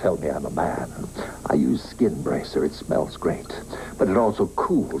cologne to tell me I'm a man. I use Skin Bracer. It smells great, but it also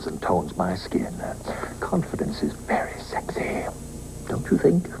cools and tones my skin. Confidence is very sexy, don't you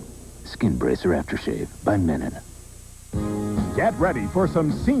think? Skin Bracer Aftershave by Menon. Get ready for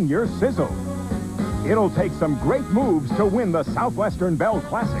some senior sizzle. It'll take some great moves to win the Southwestern Bell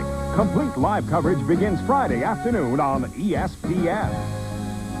Classic. Complete live coverage begins Friday afternoon on ESPN.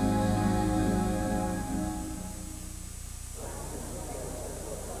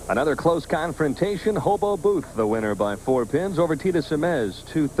 Another close confrontation. Hobo Boothe, the winner by 4 pins over Teata Semiz,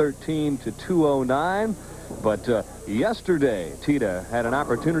 213 to 209. But yesterday, Teata had an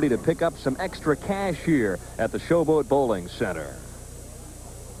opportunity to pick up some extra cash here at the Showboat Bowling Center.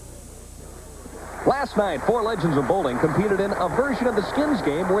 Last night, 4 legends of bowling competed in a version of the skins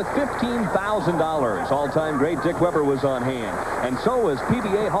game worth $15,000. All-time great Dick Weber was on hand, and so was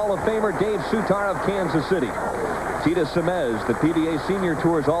PBA Hall of Famer Dave Sutar of Kansas City. Teata Semiz, the PBA Senior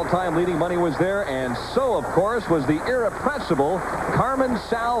Tour's all-time leading money, was there, and so, of course, was the irrepressible Carmen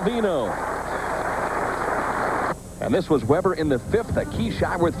Salvino. And this was Weber in the 5th, a key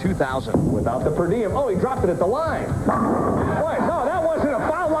shot worth $2,000. Without the per diem. Oh, he dropped it at the line. Wait, no, that wasn't a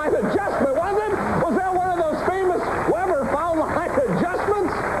foul line adjustment, was it? Was that one of those famous Weber foul line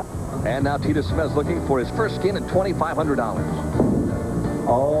adjustments? And now Teata Semiz looking for his first skin at $2,500.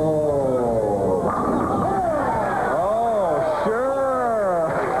 Oh,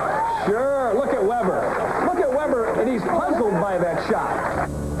 sure. Look at Weber. Look at Weber, and he's puzzled by that shot.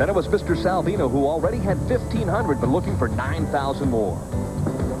 Then it was Mr. Salvino, who already had $1,500, but looking for $9,000 more.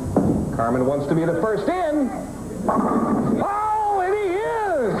 Carmen wants to be the first in. Oh, and he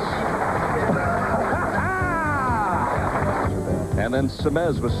is! And then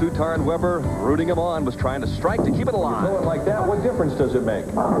Semiz with Sutar and Weber rooting him on, was trying to strike to keep it alive. You throw it like that, what difference does it make?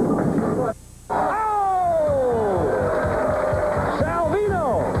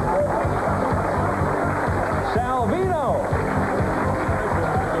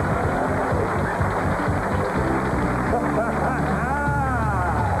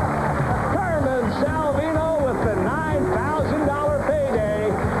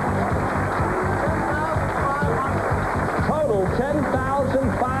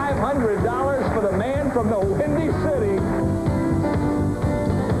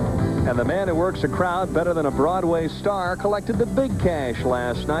 And the man who works a crowd better than a Broadway star collected the big cash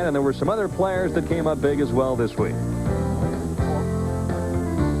last night, and there were some other players that came up big as well this week.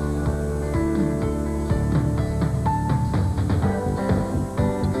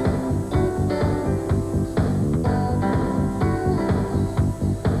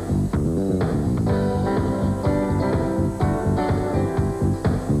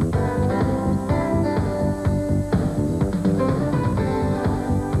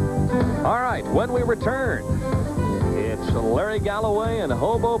 When we return, it's Larry Galloway and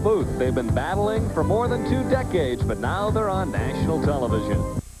Hobo Boothe. They've been battling for more than 2 decades, but now they're on national television.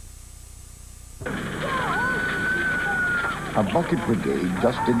 A bucket brigade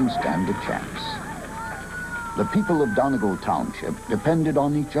just didn't stand a chance. The people of Donegal Township depended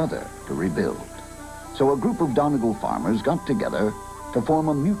on each other to rebuild. So a group of Donegal farmers got together to form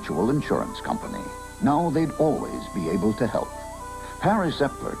a mutual insurance company. Now they'd always be able to help. Harry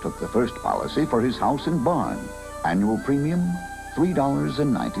Zeppler took the first policy for his house and barn. Annual premium,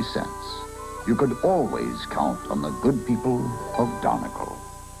 $3.90. You could always count on the good people of Donegal.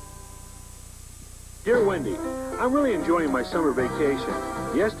 Dear Wendy, I'm really enjoying my summer vacation.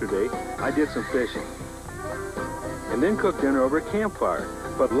 Yesterday, I did some fishing. and then cook dinner over a campfire.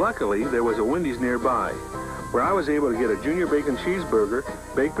 But luckily, there was a Wendy's nearby, where I was able to get a junior bacon cheeseburger,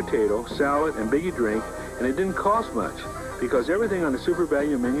 baked potato, salad, and biggie drink, and it didn't cost much, because everything on the super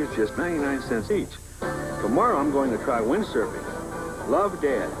value menu is just 99 cents each. Tomorrow, I'm going to try windsurfing. Love,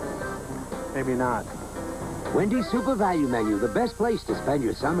 Dad. Maybe not. Wendy's Super Value Menu, the best place to spend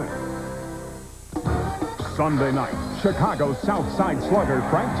your summer. Sunday night, Chicago's Southside slugger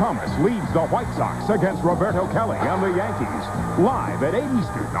Frank Thomas leads the White Sox against Roberto Kelly and the Yankees. Live at 8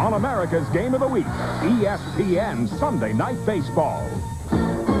 Eastern on America's Game of the Week, ESPN Sunday Night Baseball.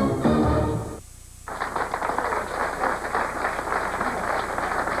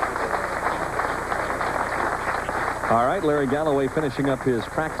 All right, Larry Galloway finishing up his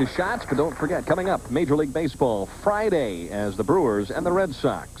practice shots, but don't forget, coming up, Major League Baseball Friday as the Brewers and the Red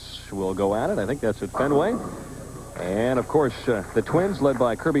Sox will go at it. I think that's at Fenway. And, of course, the Twins led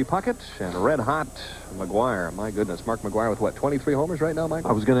by Kirby Puckett and red-hot McGuire. My goodness, Mark McGuire with, what, 23 homers right now, Mike?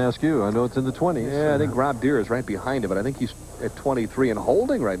 I was going to ask you. I know it's in the 20s. Yeah, I think Rob Deere is right behind him, but I think he's at 23 and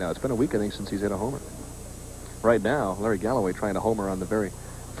holding right now. It's been a week, I think, since he's hit a homer. Right now, Larry Galloway trying to homer on the very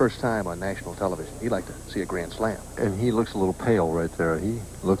first time on national television. He'd like to see a grand slam. And he looks a little pale right there. He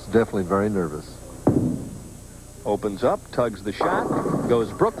looks definitely very nervous. Opens up, tugs the shot,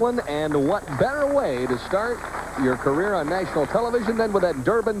 goes Brooklyn, and what better way to start your career on national television than with that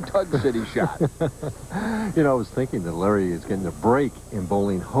Durban Tug City shot? You know, I was thinking that Larry is getting a break in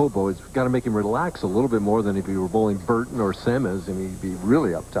bowling Hobo. It's got to make him relax a little bit more than if he were bowling Burton or Semiz, and he'd be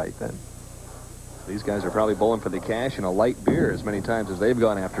really uptight then. These guys are probably bowling for the cash and a light beer as many times as they've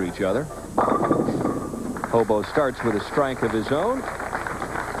gone after each other. Hobo starts with a strike of his own.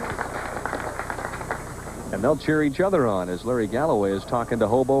 And they'll cheer each other on as Larry Galloway is talking to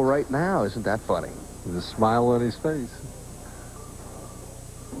Hobo right now. Isn't that funny? With a smile on his face.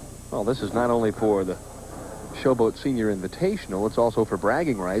 Well, this is not only for the Showboat Senior Invitational, it's also for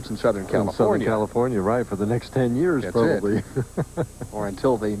bragging rights in Southern California. In Southern California, right, for the next 10 years, That's probably. Or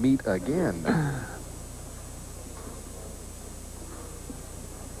until they meet again.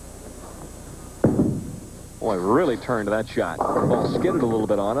 Boy, really turned that shot. Ball skidded a little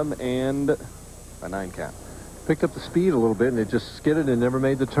bit on him, and a 9 count. Picked up the speed a little bit, and it just skidded and never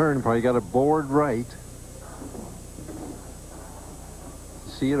made the turn. Probably got it bored right.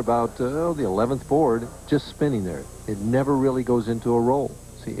 See it about the 11th board, just spinning there. It never really goes into a roll.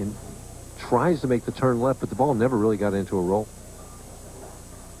 See, it tries to make the turn left, but the ball never really got into a roll.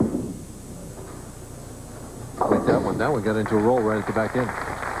 Like that one. That one got into a roll right at the back end.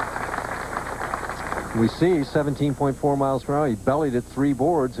 We see 17.4 miles per hour. He bellied at 3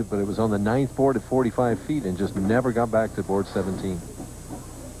 boards, but it was on the 9th board at 45 feet and just never got back to board 17.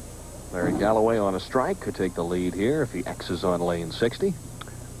 Larry Galloway on a strike could take the lead here if he X's on lane 60.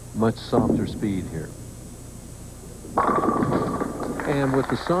 Much softer speed here. And with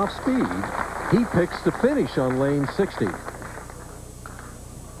the soft speed, he picks the finish on lane 60.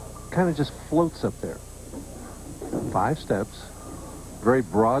 Kind of just floats up there. 5 steps, very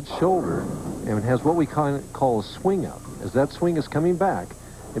broad shoulder, and it has what we call a swing out. As that swing is coming back,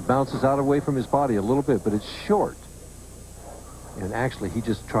 it bounces out away from his body a little bit, but it's short. And actually, he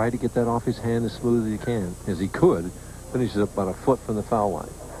just tried to get that off his hand as smooth as he could. Finishes up about a foot from the foul line.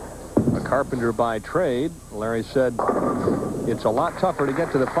 A carpenter by trade. Larry said it's a lot tougher to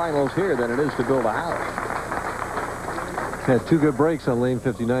get to the finals here than it is to build a house. Had 2 good breaks on lane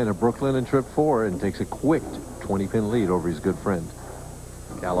 59 at Brooklyn and trip 4 and takes a quick 20-pin lead over his good friend.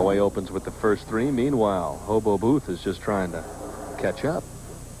 Galloway opens with the first 3. Meanwhile, Hobo Boothe is just trying to catch up.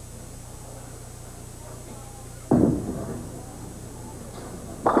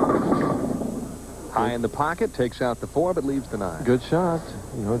 High in the pocket, takes out the 4, but leaves the 9. Good shot.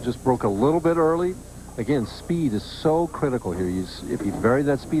 You know, just broke a little bit early. Again, speed is so critical here. If you vary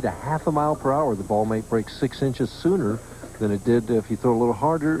that speed a half a mile per hour, the ball might break 6 inches sooner than it did if you throw a little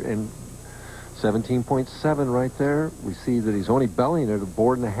harder. And 17.7 right there. We see that he's only bellying at a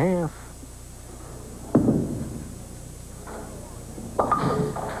board and a half.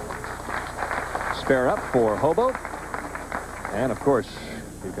 Spare up for Hobo. And, of course,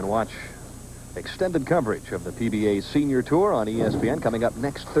 you can watch extended coverage of the PBA Senior Tour on ESPN coming up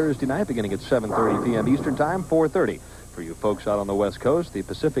next Thursday night, beginning at 7:30 p.m. Eastern Time, 4:30. For you folks out on the West Coast, the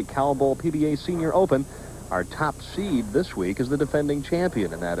Pacific Cowbowl PBA Senior Open. Our top seed this week is the defending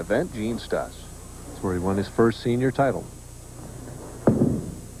champion in that event, Gene Stus. That's where he won his first senior title.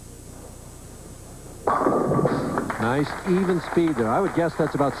 Nice even speed there. I would guess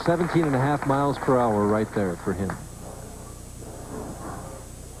that's about 17.5 miles per hour right there for him.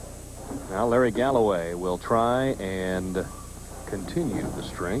 Now Larry Galloway will try and continue the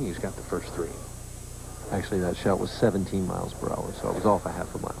string. He's got the first 3. Actually, that shot was 17 miles per hour, so it was off a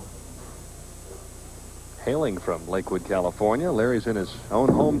half a mile. Hailing from Lakewood, California, Larry's in his own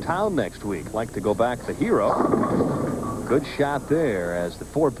hometown next week. Like to go back the hero. Good shot there as the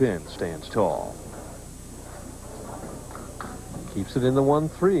 4-pin stands tall. Keeps it in the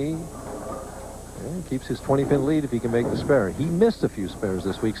 1-3. And keeps his 20-pin lead if he can make the spare. He missed a few spares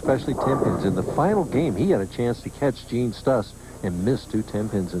this week, especially 10-pins. In the final game, he had a chance to catch Gene Stus and missed 2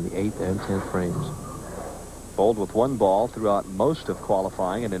 10-pins in the 8th and 10th frames. Bowled with 1 ball throughout most of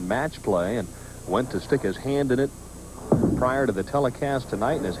qualifying and in match play, and went to stick his hand in it prior to the telecast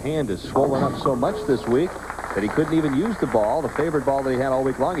tonight, and his hand is swollen up so much this week that he couldn't even use the ball, the favorite ball that he had all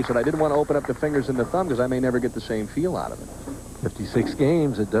week long. He said, I didn't want to open up the fingers and the thumb because I may never get the same feel out of it. 56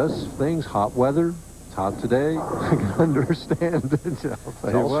 games, it does things. Hot weather, it's hot today. I can understand it. It's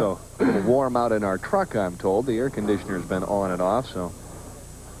also a little warm out in our truck, I'm told. The air conditioner's been on and off, so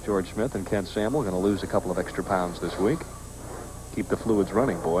George Smith and Kent Samuel going to lose a couple of extra pounds this week. Keep the fluids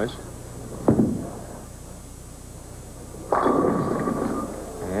running, boys.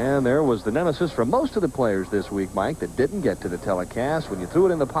 And there was the nemesis for most of the players this week, Mike, that didn't get to the telecast. When you threw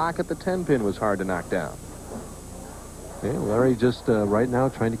it in the pocket, the 10-pin was hard to knock down. Yeah, Larry just right now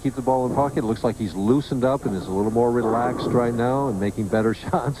trying to keep the ball in pocket. It looks like he's loosened up and is a little more relaxed right now and making better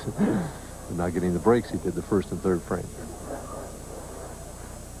shots. And not getting the breaks he did the 1st and 3rd frame.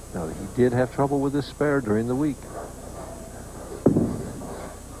 Now, he did have trouble with his spare during the week.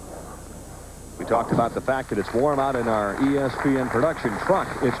 We talked about the fact that it's warm out in our ESPN production truck.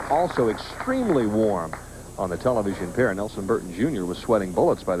 It's also extremely warm on the television pair. Nelson Burton Jr. was sweating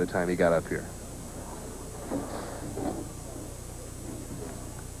bullets by the time he got up here.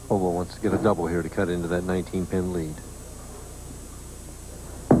 Hobo wants to get a double here to cut into that 19-pin lead.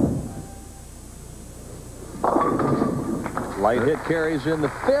 Light hit carries in the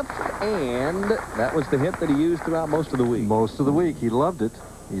 5th, and that was the hit that he used throughout most of the week. Most of the week. He loved it.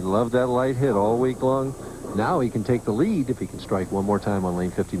 He loved that light hit all week long. Now he can take the lead if he can strike one more time on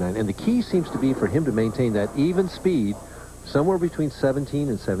lane 59. And the key seems to be for him to maintain that even speed somewhere between 17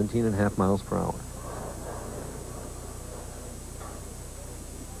 and 17.5 miles per hour.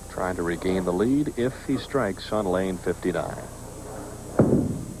 Trying to regain the lead if he strikes on lane 59.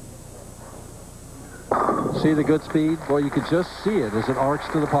 See the good speed? Boy, you could just see it as it arcs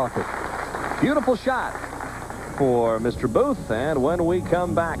to the pocket. Beautiful shot for Mr. Boothe. And when we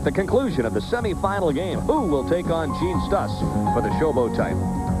come back, the conclusion of the semifinal game. Who will take on Gene Stus for the Showboat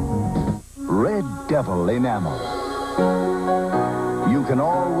title? Red Devil enamel. You can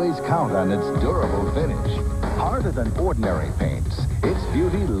always count on its durable finish. Harder than ordinary paints, its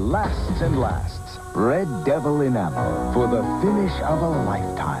beauty lasts and lasts. Red Devil enamel for the finish of a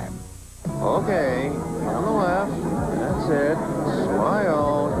lifetime. Okay, on the left. That's it.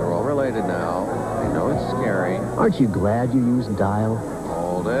 Smile. You're all related now. I know it's scary. Aren't you glad you used dial?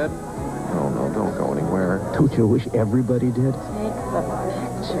 Hold it. No, don't go anywhere. Don't you wish everybody did? Take the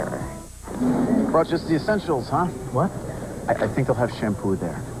picture. Brought just the essentials, huh? What? I think they'll have shampoo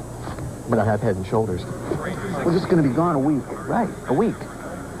there. But I have Head and Shoulders. We're just going to be gone a week. Right, a week.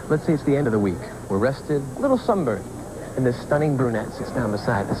 Let's say it's the end of the week. We're rested, a little sunburned, and this stunning brunette sits down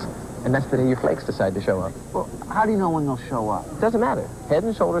beside us. And that's the day your flakes decide to show up. Well, how do you know when they'll show up? Doesn't matter. Head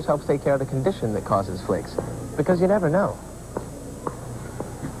and Shoulders helps take care of the condition that causes flakes. Because you never know.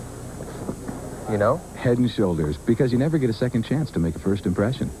 You know? Head and Shoulders, because you never get a second chance to make a first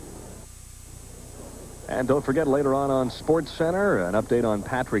impression. And don't forget, later on Sports Center, an update on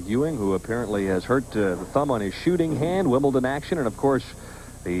Patrick Ewing, who apparently has hurt the thumb on his shooting hand, Wimbledon action, and, of course,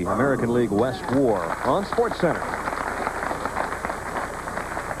 the American League West War on Sports Center.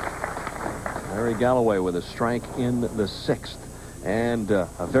 Larry Galloway with a strike in the 6th. And a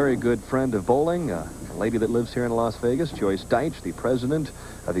very good friend of bowling, a lady that lives here in Las Vegas, Joyce Deitch, the president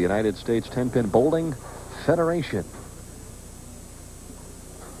of the United States 10-Pin Bowling Federation.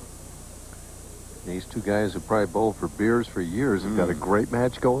 These two guys who probably bowled for beers for years have got a great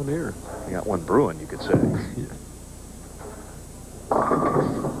match going here. They got one brewing, you could say. Yeah.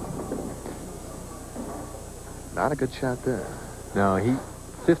 Not a good shot there. No,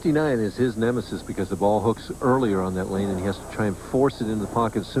 59 is his nemesis because the ball hooks earlier on that lane and he has to try and force it into the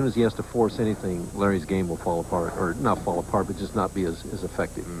pocket. As soon as he has to force anything, Larry's game will fall apart. Or not fall apart, but just not be as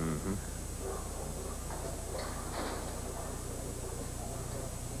effective. Mm-hmm.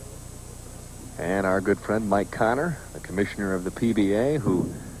 And our good friend Mike Connor, the commissioner of the PBA,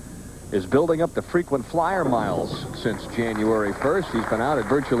 who is building up the frequent flyer miles since January 1st. He's been out at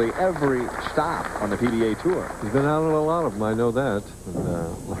virtually every stop on the PBA Tour. He's been out on a lot of them, I know that.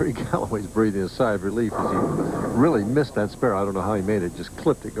 And Larry Galloway's breathing a sigh of relief as he really missed that spare. I don't know how he made it, just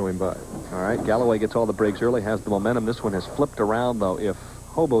clipped it going by. All right, Galloway gets all the breaks early, has the momentum. This one has flipped around, though. If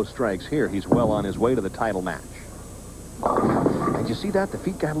Hobo strikes here, he's well on his way to the title match. Did you see that? The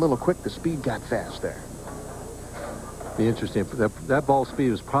feet got a little quick, the speed got fast there. Be interesting. That ball speed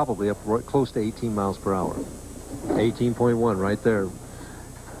was probably up close to 18 miles per hour. 18.1 right there.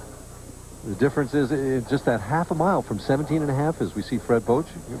 The difference is just that half a mile from 17 and a half as we see Fred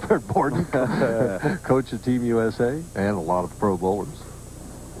Borden, coach of Team USA, and a lot of pro bowlers.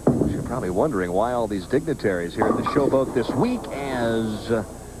 You're probably wondering why all these dignitaries here at the Showboat this week as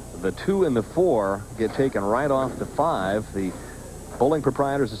the 2 and the 4 get taken right off the 5. The Bowling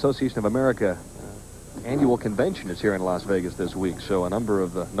Proprietors Association of America annual convention is here in Las Vegas this week, so a number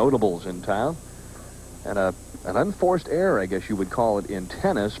of the notables in town. And an unforced error, I guess you would call it, in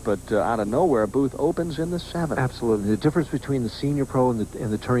tennis, but out of nowhere, Booth opens in the 7th. Absolutely. The difference between the senior pro and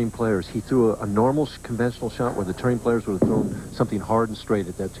the touring players, he threw a normal conventional shot where the touring players would have thrown something hard and straight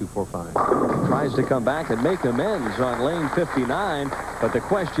at that 2-4-5. Tries to come back and make amends on lane 59, but the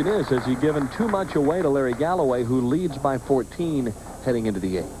question is, has he given too much away to Larry Galloway, who leads by 14 heading into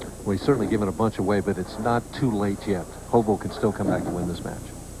the 8th? Well, he's certainly given a bunch away, but it's not too late yet. Hobo can still come back to win this match.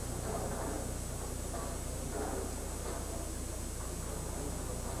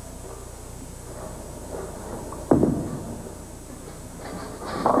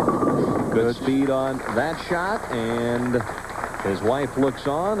 Good speed on that shot, and his wife looks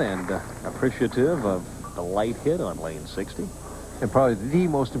on and appreciative of the light hit on lane 60. And probably the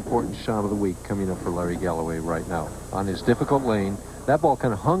most important shot of the week coming up for Larry Galloway right now. On his difficult lane, that ball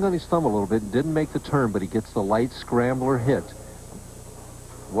kind of hung on his thumb a little bit and didn't make the turn, but he gets the light scrambler hit.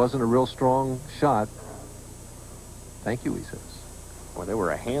 Wasn't a real strong shot. Thank you, he says. Well, there were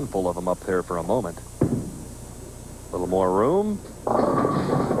a handful of them up there for a moment. A little more room.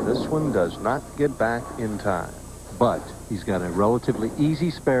 This one does not get back in time. But he's got a relatively easy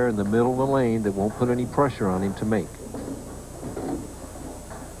spare in the middle of the lane that won't put any pressure on him to make.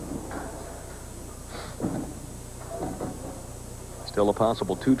 Still a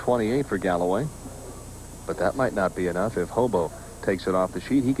possible 228 for Galloway. But that might not be enough. If Hobo takes it off the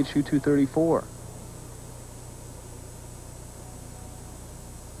sheet, he could shoot 234.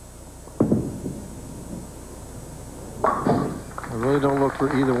 I really don't look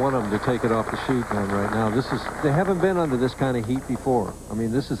for either one of them to take it off the sheet, man, right now. They haven't been under this kind of heat before. I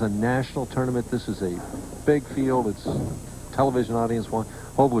mean, this is a national tournament. This is a big field. It's television audience.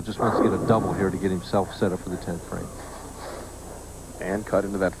 Hobo just wants to get a double here to get himself set up for the 10th frame. And cut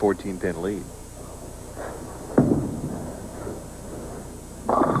into that 14-pin lead.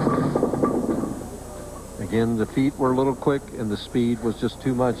 Again, the feet were a little quick, and the speed was just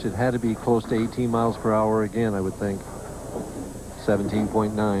too much. It had to be close to 18 miles per hour again, I would think.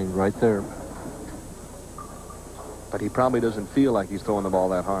 17.9 right there. But he probably doesn't feel like he's throwing the ball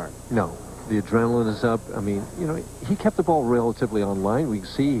that hard. No. The adrenaline is up. I mean, you know, he kept the ball relatively on line. We can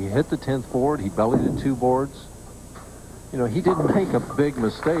see he hit the 10th board. He bellied the 2 boards. You know, he didn't make a big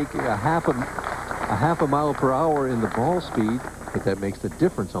mistake. A half a mile per hour in the ball speed, but that makes the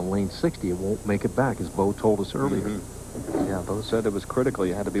difference on lane 60. It won't make it back, as Bo told us earlier. Mm-hmm. Yeah, Bo said it was critical.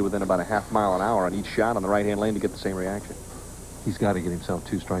 You had to be within about a half mile an hour on each shot on the right-hand lane to get the same reaction. He's got to get himself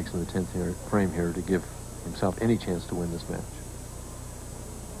 2 strikes in the 10th frame here to give himself any chance to win this match.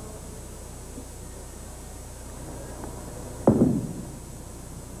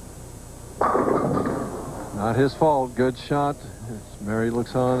 Not his fault. Good shot. Mary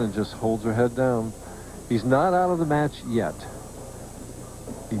looks on and just holds her head down. He's not out of the match yet.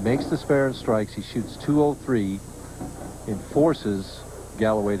 He makes the spare and strikes. He shoots 203 and forces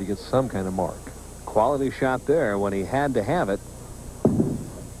Galloway to get some kind of mark. Quality shot there when he had to have it.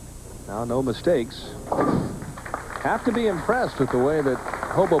 Now no mistakes. Have to be impressed with the way that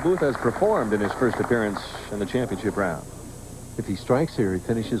Hobo Boothe has performed in his first appearance in the championship round. If he strikes here, he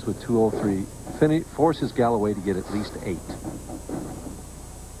finishes with 203. Forces Galloway to get at least 8.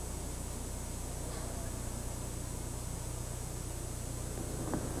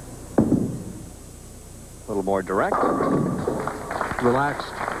 A little more direct.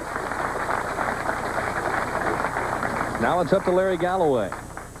 Relaxed. Now it's up to Larry Galloway,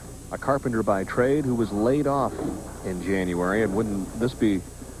 a carpenter by trade who was laid off in January. And wouldn't this be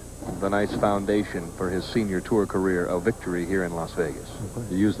the nice foundation for his senior tour career, a victory here in Las Vegas?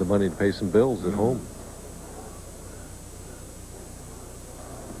 He used the money to pay some bills at home.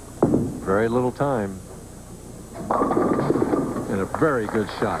 Very little time. And a very good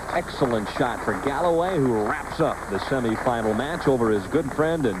shot. Excellent shot for Galloway, who wraps up the semifinal match over his good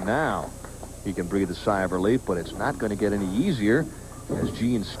friend, and now he can breathe a sigh of relief, but it's not going to get any easier as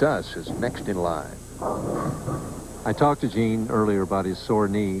Gene Stus is next in line. I talked to Gene earlier about his sore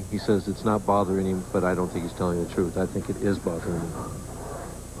knee. He says it's not bothering him, but I don't think he's telling the truth. I think it is bothering him.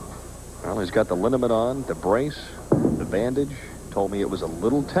 Well, he's got the liniment on, the brace, the bandage. Told me it was a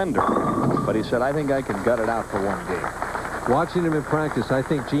little tender, but he said, I think I can gut it out for one game. Watching him in practice, I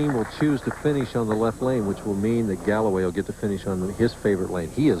think Gene will choose to finish on the left lane, which will mean that Galloway will get to finish on his favorite lane.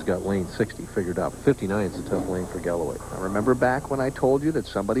 He has got lane 60 figured out. 59 is a tough lane for Galloway. Now, remember back when I told you that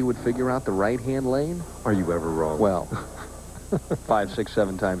somebody would figure out the right-hand lane? Are you ever wrong? Well, 5, 6,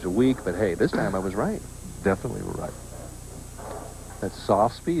 7 times a week, but hey, this time I was right. Definitely were right. That's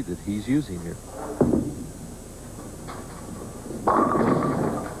soft speed that he's using here.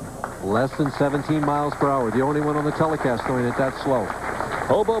 Less than 17 miles per hour. The only one on the telecast going at that slow.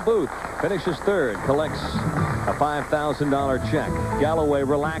 Hobo Boothe finishes third, collects a $5,000 check. Galloway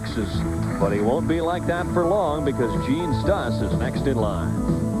relaxes, but he won't be like that for long because Gene Stus is next in line.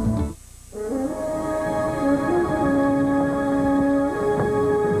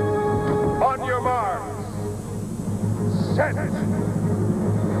 On your marks. Set.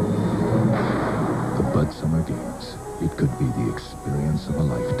 The Bud Summer Games. It could be the experience of a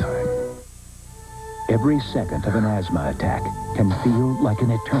lifetime. Every second of an asthma attack can feel like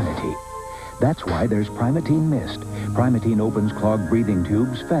an eternity. That's why there's Primatene Mist. Primatene opens clogged breathing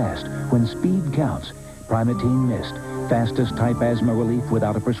tubes fast when speed counts. Primatene Mist, fastest type asthma relief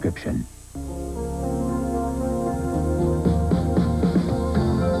without a prescription.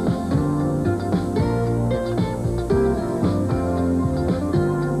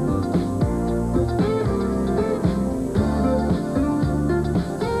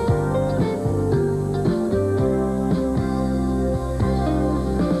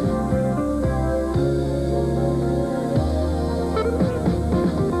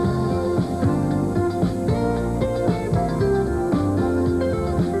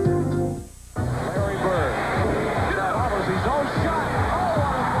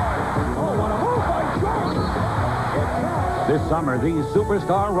 This summer, these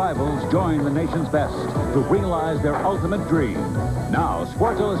superstar rivals join the nation's best to realize their ultimate dream. Now,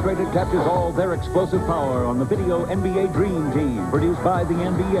 Sports Illustrated captures all their explosive power on the video NBA Dream Team, produced by the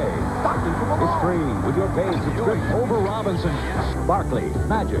NBA. It's free with your paid subscription. Over Robinson, Barkley,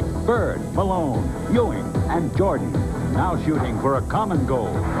 Magic, Bird, Malone, Ewing, and Jordan. Now shooting for a common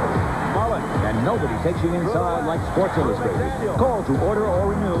goal. Mullen, and nobody takes you inside like Sports Illustrated. Call to order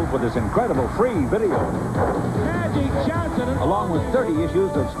or renew for this incredible free video. Magic Johnson, along with 30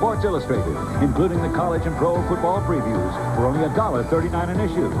 issues of Sports Illustrated, including the college and pro football previews, for only $1.39 an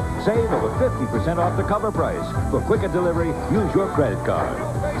issue. Save over 50% off the cover price. For quicker delivery, use your credit card.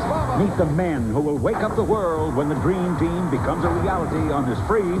 Meet the men who will wake up the world when the Dream Team becomes a reality on this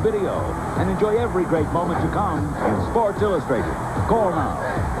free video. And enjoy every great moment to come in Sports Illustrated. Call now.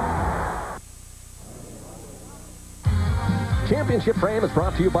 Championship Frame is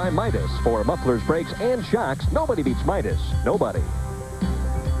brought to you by Midas. For mufflers, brakes, and shocks, nobody beats Midas. Nobody.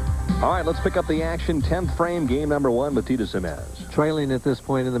 All right, let's pick up the action. 10th frame, game number 1 with Teata Semiz. Trailing at this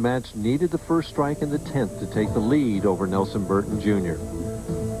point in the match, needed the first strike in the 10th to take the lead over Nelson Burton Jr.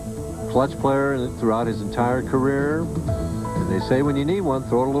 Clutch player throughout his entire career. And they say when you need one,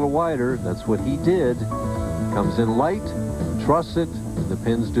 throw it a little wider. That's what he did. Comes in light, trusts it, and the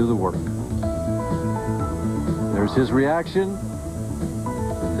pins do the work. There's his reaction.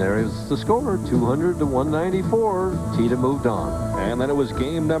 There is the score, 200 to 194. Teata moved on. And then it was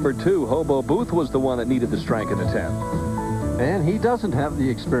game number 2. Hobo Boothe was the one that needed the strike in the 10th. And he doesn't have the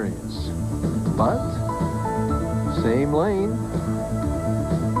experience. But, same lane.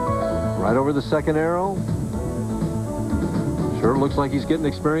 Right over the second arrow. Sure looks like he's getting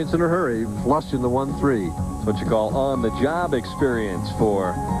experience in a hurry. Flush in the 1-3. That's what you call on-the-job experience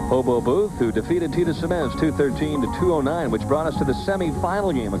for Hobo Boothe, who defeated Teata Semiz 213 to 209, which brought us to the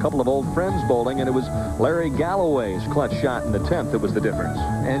semifinal game. A couple of old friends bowling, and it was Larry Galloway's clutch shot in the 10th that was the difference.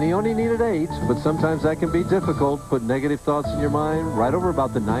 And he only needed 8, but sometimes that can be difficult. Put negative thoughts in your mind right over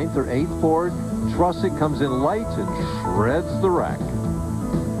about the 9th or 8th board. Trust it comes in light and shreds the rack.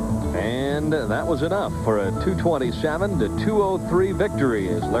 And that was enough for a 227 to 203 victory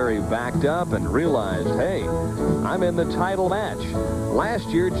as Larry backed up and realized, hey, I'm in the title match. Last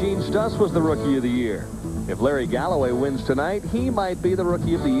year, Gene Stus was the Rookie of the Year. If Larry Galloway wins tonight, he might be the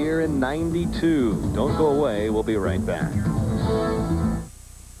Rookie of the Year in '92. Don't go away. We'll be right back.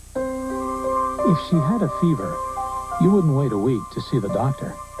 If she had a fever, you wouldn't wait a week to see the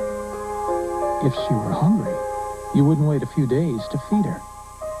doctor. If she were hungry, You wouldn't wait a few days to feed her.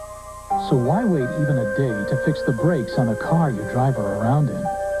 So why wait even a day to fix the brakes on a car you drive her around in?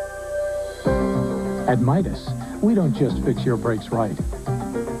 At Midas, we don't just fix your brakes right.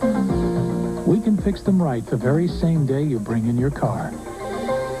 We can fix them right the very same day you bring in your car.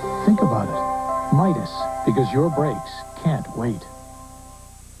 Think about it. Midas, because your brakes can't wait.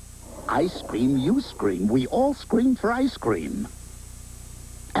 Ice cream, you scream. We all scream for ice cream.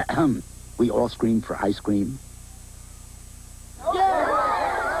 Ahem. We all scream for ice cream.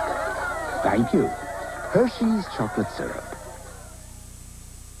 Thank you. Hershey's chocolate syrup.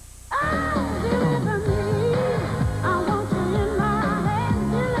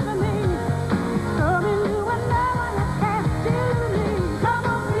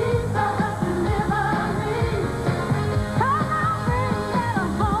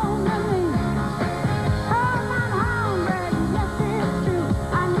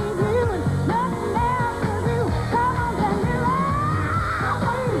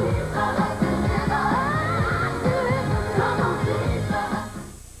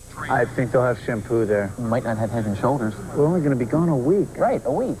 I think they'll have shampoo there. We might not have Head and Shoulders. We're only going to be gone a week. Right,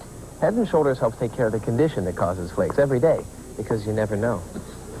 a week. Head and Shoulders helps take care of the condition that causes flakes every day, because you never know.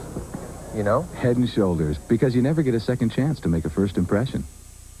 You know? Head and Shoulders, because you never get a second chance to make a first impression.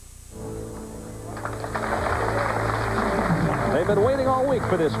 They've been waiting all week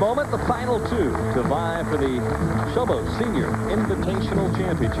for this moment, the final two to vie for the Showboat Senior Invitational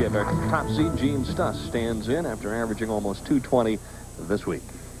Championship. Our top seed, Gene Stus, stands in after averaging almost 220 this week.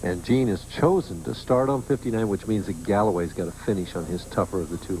 And Gene has chosen to start on 59, which means that Galloway's got to finish on his tougher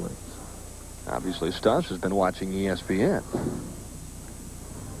of the two lanes. Obviously, Stus has been watching ESPN.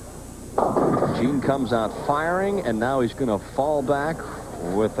 Gene comes out firing, and now he's going to fall back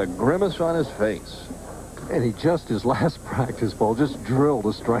with a grimace on his face. And he just, his last practice ball, just drilled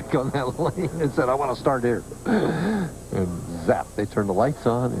a strike on that lane and said, I want to start here. And zap, they turn the lights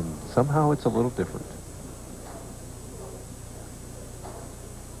on, and somehow it's a little different.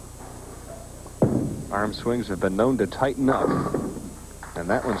 Arm swings have been known to tighten up, and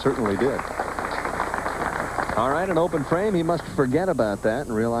that one certainly did. All right, an open frame. He must forget about that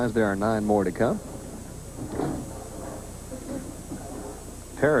and realize there are 9 more to come.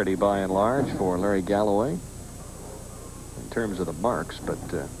 Parity by and large for Larry Galloway in terms of the marks, but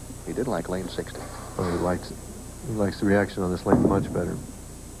he did like lane 60. Oh, he likes it. He likes the reaction on this lane much better.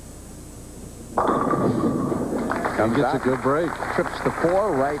 Comes He gets out, a good break. trips the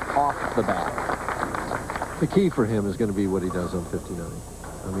 4 right off the bat. The key for him is going to be what he does on 59.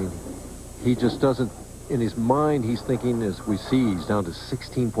 I mean, he just doesn't, in his mind, he's thinking, as we see, he's down to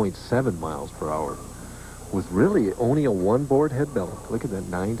 16.7 miles per hour with really only a one-board head bell. Look at that,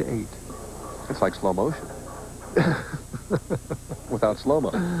 9 to 8. It's like slow motion. Without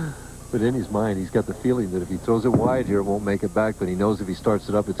slow-mo. But in his mind, he's got the feeling that if he throws it wide here, it won't make it back, but he knows if he starts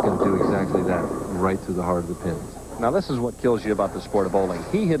it up, it's going to do exactly that, right through the heart of the pins. Now, this is what kills you about the sport of bowling.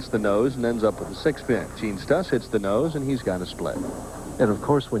 He hits the nose and ends up with a 6-pin. Gene Stus hits the nose, and he's got a split. And, of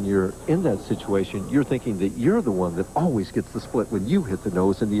course, when you're in that situation, you're thinking that you're the one that always gets the split when you hit the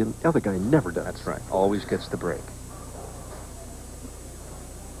nose, and the other guy never does. That's right. Always gets the break.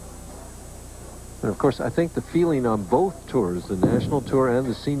 And, of course, I think the feeling on both tours, the National Tour and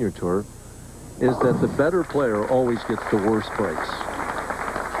the Senior Tour, is that the better player always gets the worst breaks.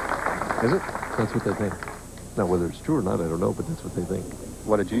 Is it? That's what they think. Now, whether it's true or not, I don't know, but that's what they think.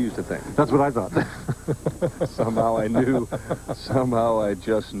 What did you used to think? That's what I thought. Somehow I knew. Somehow I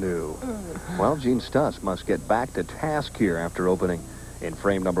just knew. Well, Gene Stus must get back to task here after opening in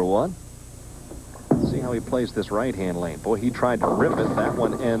frame number 1. See how he plays this right-hand lane. Boy, he tried to rip it. That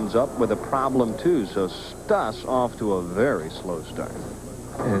one ends up with a problem, too. So Stus off to a very slow start.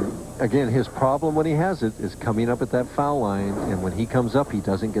 And, again, his problem when he has it is coming up at that foul line, and when he comes up, he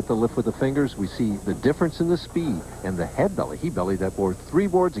doesn't get the lift with the fingers. We see the difference in the speed and the head belly. He bellied that board 3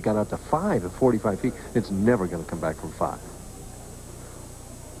 boards. He got out to 5 at 45 feet. It's never going to come back from 5.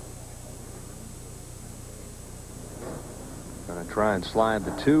 Going to try and slide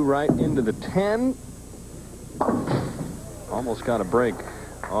the 2 right into the 10. Almost got a break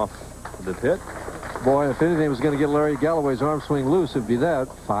off the pit. Boy, if anything was going to get Larry Galloway's arm swing loose, it'd be that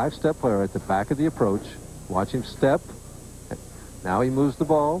 5-step player at the back of the approach. Watch him step. Now he moves the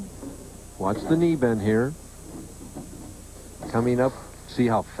ball. Watch the knee bend here. Coming up, see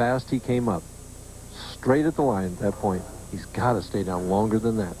how fast he came up. Straight at the line at that point. He's got to stay down longer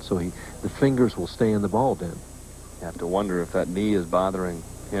than that, so the fingers will stay in the ball then. You have to wonder if that knee is bothering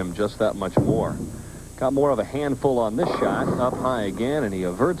him just that much more. Got more of a handful on this shot, up high again, and he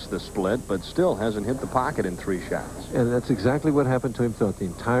averts the split, but still hasn't hit the pocket in 3 shots. And that's exactly what happened to him throughout the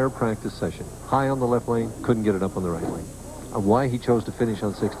entire practice session. High on the left lane, couldn't get it up on the right lane. Why he chose to finish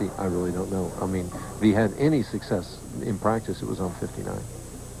on 60, I really don't know. I mean, if he had any success in practice, it was on 59.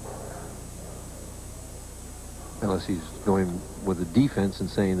 Unless he's going with a defense and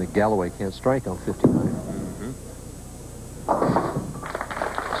saying that Galloway can't strike on 59.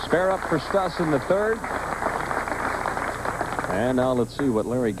 Spare up for Stus in the 3rd. And now let's see what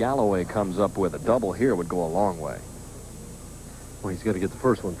Larry Galloway comes up with. A double here would go a long way. Well, he's got to get the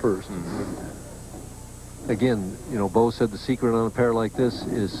first one first. Again, you know, Bo said the secret on a pair like this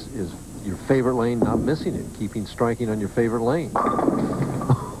is your favorite lane, not missing it, keeping striking on your favorite lane.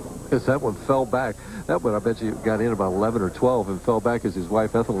 As that one fell back, that one I bet you got in about 11 or 12 and fell back as his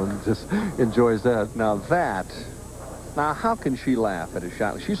wife Ethelyn just enjoys that. Now, how can she laugh at a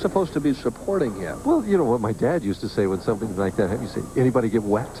shot? She's supposed to be supporting him. Well, you know what my dad used to say when something like that happened? You say, anybody get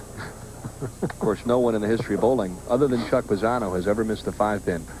wet? Of course, no one in the history of bowling, other than Chuck Pisano, has ever missed a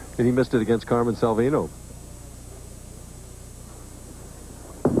 5-pin. And he missed it against Carmen Salvino.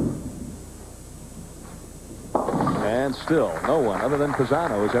 And still, no one other than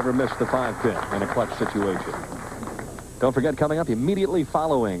Pisano has ever missed the 5-pin in a clutch situation. Don't forget, coming up immediately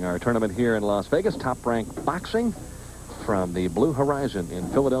following our tournament here in Las Vegas, top-ranked boxing from the Blue Horizon in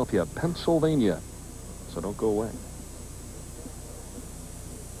Philadelphia, Pennsylvania. So don't go away.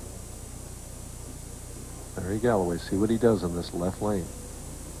 Larry Galloway, see what he does in this left lane.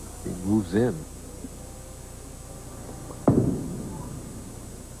 He moves in.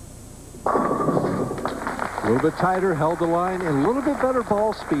 A little bit tighter, held the line, and a little bit better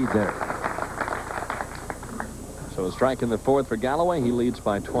ball speed there. So a strike in the 4th for Galloway. He leads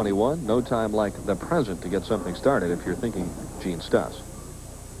by 21. No time like the present to get something started if you're thinking Gene Stus.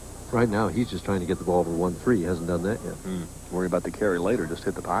 Right now, he's just trying to get the ball to 1-3. He hasn't done that yet. Worry about the carry later. Just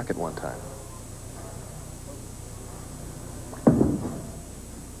hit the pocket one time.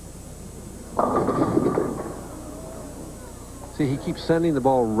 See, he keeps sending the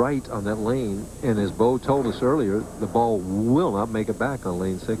ball right on that lane, and as Bo told us earlier, the ball will not make it back on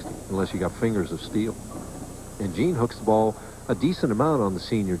lane 60 unless you got fingers of steel. And Gene hooks the ball a decent amount on the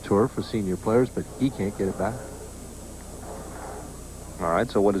senior tour for senior players, but he can't get it back. All right,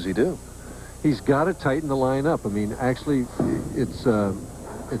 so what does he do? He's got to tighten the line up. I mean, actually, it's a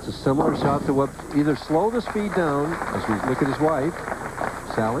similar shot to what either slow the speed down, as we look at his wife,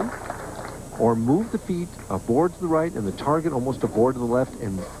 Sally, or move the feet aboard to the right and the target almost aboard to the left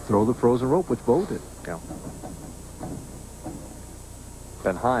and throw the frozen rope, which Bo did. Yeah.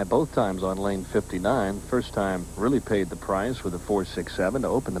 Been high both times on lane 59. First time really paid the price with a 4.67 to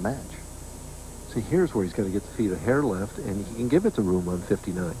open the match. See, here's where he's got to get the feet a hair left, and he can give it to room on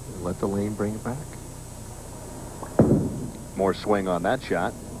 59 and let the lane bring it back. More swing on that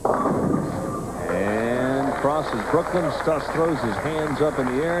shot. And crosses Brooklyn. Stus throws his hands up in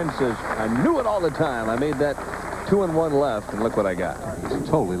the air and says, I knew it all the time. I made that 2-1 left, and look what I got. He's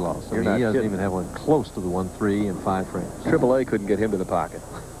totally lost. I mean, he doesn't even have one close to the 1-3 in 5 frames. AAA couldn't get him to the pocket.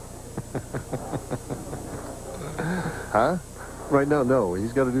 Huh? Right now, no.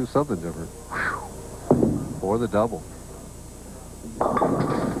 He's got to do something different. Or the double.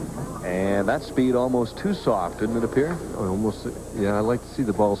 And that speed almost too soft, didn't it appear? Almost, yeah, I'd like to see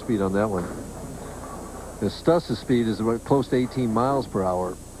the ball speed on that one. The Stus's speed is about close to 18 miles per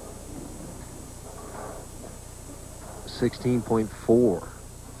hour. 16.4.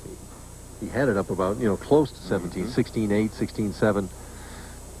 He had it up about, you know, close to 17, 16.8, 16.7.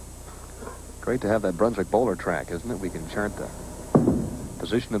 Great to have that Brunswick bowler track, isn't it? We can chart the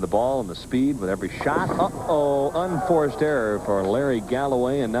position of the ball and the speed with every shot. Uh-oh, unforced error for Larry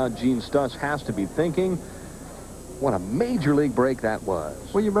Galloway, and now Gene Stus has to be thinking, what a major league break that was.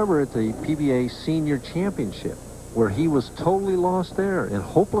 Well, you remember at the PBA Senior Championship, where he was totally lost there and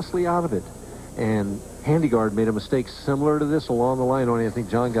hopelessly out of it. And Handyguard made a mistake similar to this along the line, only I think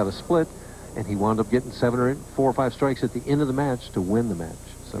John got a split, and he wound up getting 4 or 5 strikes at the end of the match to win the match.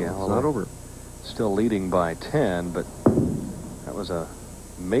 So yeah, it's not over. Still leading by 10, but that was a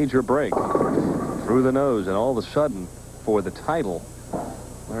major break through the nose, and all of a sudden, for the title,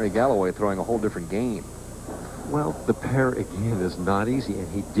 Larry Galloway throwing a whole different game. Well, the pair, again, is not easy, and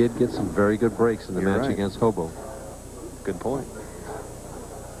he did get some very good breaks in the match against Hobo. Good point.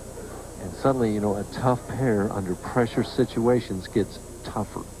 And suddenly, you know, a tough pair under pressure situations gets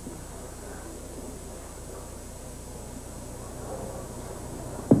tougher.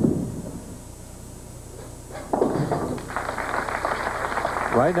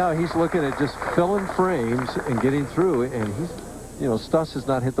 Right now, he's looking at just filling frames and getting through, and he's, you know, Stus has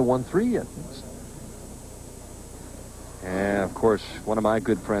not hit the 1-3 yet. course, one of my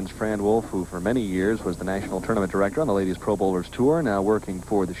good friends, Fran Wolf, who for many years was the national tournament director on the Ladies Pro Bowlers Tour, now working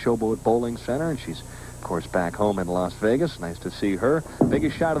for the Showboat Bowling Center, and she's, of course, back home in Las Vegas. Nice to see her.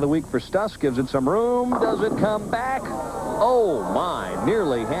 Biggest shot of the week for Stus. Gives it some room. Does it come back? Oh, my.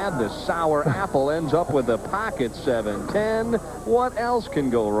 Nearly had the sour apple. Ends up with a pocket 710. What else can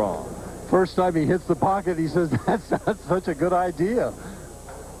go wrong? First time he hits the pocket, he says, that's not such a good idea.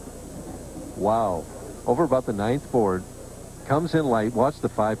 Wow. Over about the 9th board. Comes in light. Watch the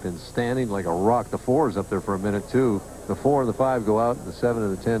 5-pin standing like a rock. The 4 is up there for a minute, too. The 4 and the 5 go out. The 7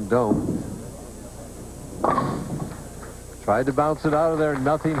 and the 10 don't. Tried to bounce it out of there.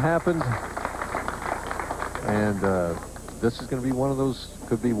 Nothing happened. And this is going to be one of those,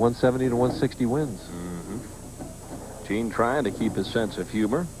 could be 170 to 160 wins. Mm-hmm. Gene trying to keep his sense of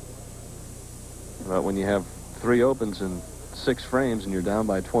humor. But when you have 3 opens and 6 frames and you're down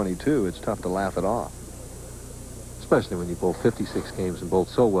by 22, it's tough to laugh it off. Especially when you bowl 56 games and bowl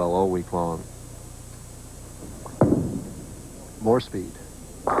so well all week long. More speed.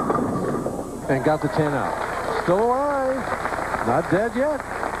 And got the 10 out. Still alive. Not dead yet.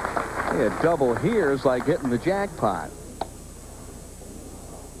 Yeah, double here is like hitting the jackpot.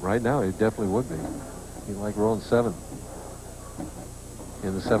 Right now, it definitely would be. He'd like rolling 7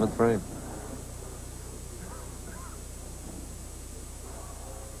 in the 7th frame.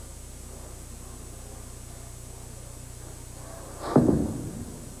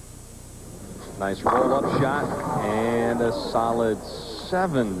 Nice roll-up shot and a solid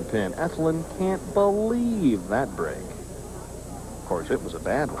 7-pin. Ethelyn can't believe that break. Of course, it was a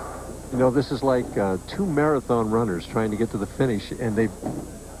bad one. You know, this is like 2 marathon runners trying to get to the finish, and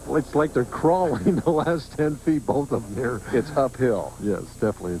it's like they're crawling the last 10 feet, both of them here. It's uphill. Yes,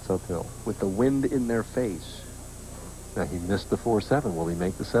 definitely it's uphill. With the wind in their face. Now, he missed the 4-7. Will he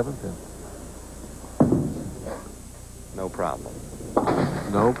make the 7-pin? No problem.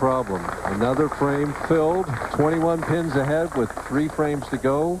 No problem. Another frame filled. 21 pins ahead with 3 frames to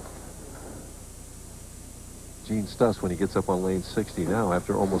go. Gene Stus, when he gets up on lane 60 now,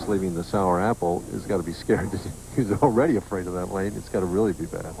 after almost leaving the sour apple, has got to be scared. He's already afraid of that lane. It's got to really be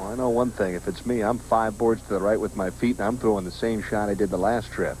bad. Well, I know one thing. If it's me, I'm 5 boards to the right with my feet, and I'm throwing the same shot I did the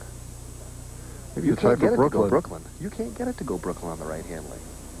last trip. Maybe you try can't get for it to go Brooklyn. Brooklyn. You can't get it to go Brooklyn on the right-hand lane.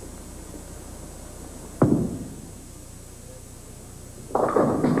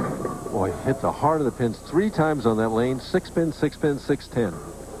 Boy, hit the heart of the pins 3 times on that lane. 6-pin, 6-pin, 6-10.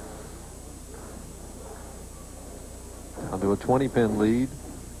 Down to a 20-pin lead,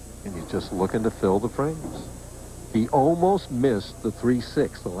 and he's just looking to fill the frames. He almost missed the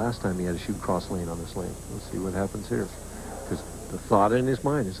 3-6 the last time he had to shoot cross lane on this lane. Let's see what happens here. Because the thought in his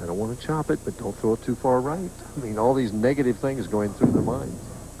mind is, I don't want to chop it, but don't throw it too far right. I mean, all these negative things going through their mind.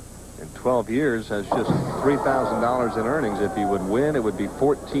 In 12 years, has just $3,000 in earnings. If he would win, it would be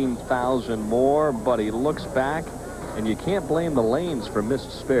 $14,000 more. But he looks back, and you can't blame the lanes for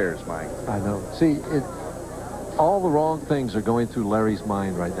missed spares, Mike. I know. See, all the wrong things are going through Larry's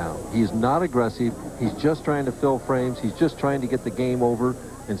mind right now. He's not aggressive. He's just trying to fill frames. He's just trying to get the game over.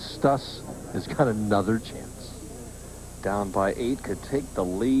 And Stus has got another chance. Down by 8, could take the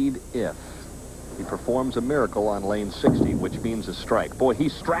lead if he performs a miracle on lane 60, which means a strike. Boy, he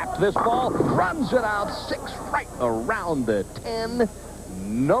strapped this ball, runs it out 6 right around the 10.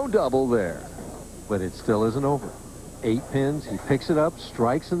 No double there. But it still isn't over. 8 pins. He picks it up,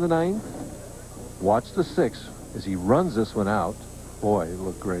 strikes in the 9th. Watch the 6 as he runs this one out. Boy, it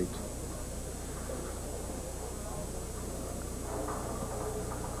looked great.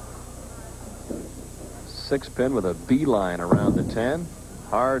 Six-pin with a beeline around the 10.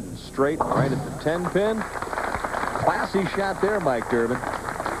 Hard and straight right at the 10-pin. Classy shot there, Mike Durbin.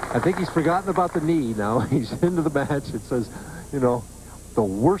 I think he's forgotten about the knee now. He's into the match. It says, you know, the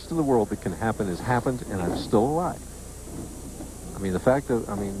worst in the world that can happen has happened, and I'm still alive. I mean, the fact that,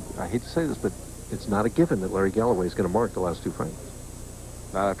 I hate to say this, but it's not a given that Larry Galloway is going to mark the last 2 frames.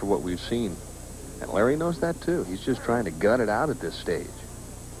 Not after what we've seen. And Larry knows that, too. He's just trying to gut it out at this stage.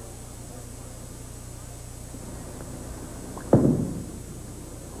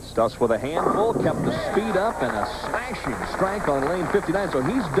 Stus with a handful, kept the speed up, and a smashing strike on lane 59. So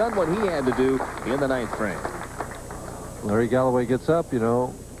he's done what he had to do in the 9th frame. Larry Galloway gets up, you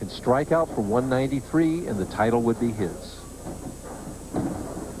know, can strike out for 193, and the title would be his.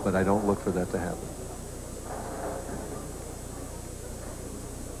 But I don't look for that to happen.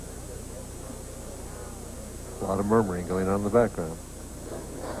 A lot of murmuring going on in the background.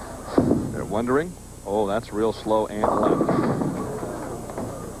 They're wondering. Oh, that's real slow and left.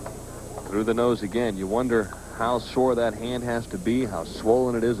 Through the nose again. You wonder how sore that hand has to be, how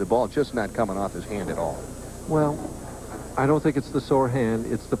swollen it is. The ball just not coming off his hand at all. Well, I don't think it's the sore hand.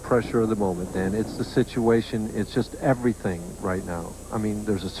 It's the pressure of the moment, Dan. It's the situation. It's just everything right now. I mean,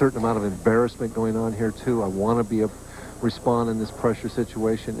 there's a certain amount of embarrassment going on here, too. I want to be a respond in this pressure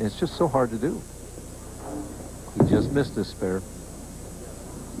situation. It's just so hard to do. He just missed this spare.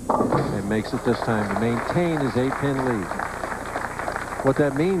 And makes it this time to maintain his 8-pin lead. What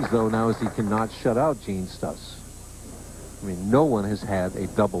that means, though, now is he cannot shut out Gene Stus. I mean, no one has had a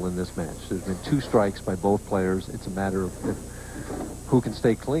double in this match. There's been 2 strikes by both players. It's a matter of who can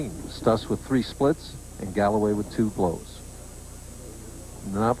stay clean. Stus with 3 splits and Galloway with 2 blows.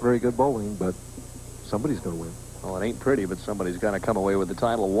 Not very good bowling, but somebody's going to win. Well, it ain't pretty, but somebody's going to come away with the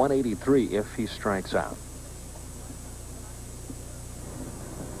title. 183 if he strikes out.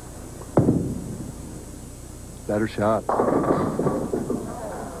 Better shot.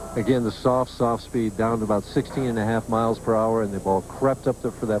 Again, the soft speed down to about 16.5 miles per hour, and the ball crept up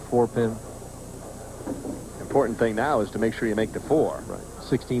there for that 4-pin. Important thing now is to make sure you make the 4. Right.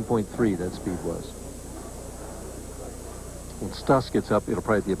 16.3 that speed was. When Stus gets up, it'll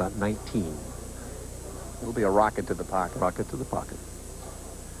probably be about 19. It'll be a rocket to the pocket. Rocket to the pocket.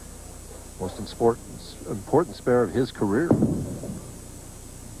 Most important spare of his career.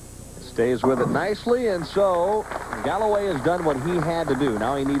 Stays with it nicely, and so Galloway has done what he had to do.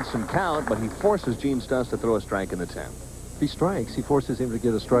 Now he needs some count, but he forces Gene Stus to throw a strike in the 10th. If he strikes, he forces him to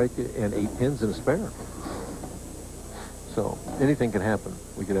get a strike and 8 pins and a spare. So anything can happen.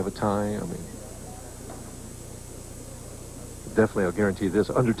 We could have a tie. I mean, definitely, I'll guarantee this,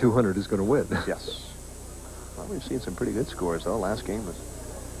 under 200 is going to win. Yes. Well, we've seen some pretty good scores, though. Last game was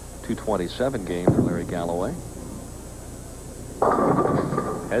 227 game for Larry Galloway.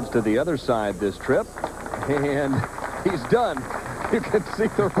 Heads to the other side this trip, and he's done. You can see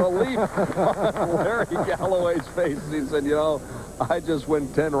the relief on Larry Galloway's face. He said, you know, I just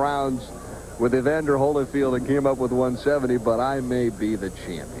went 10 rounds with Evander Holyfield and came up with 170, but I may be the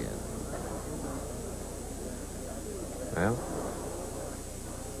champion. Well,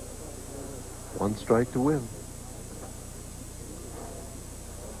 1 strike to win.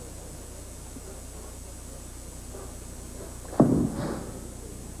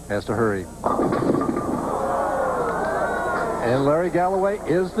 Has to hurry. And Larry Galloway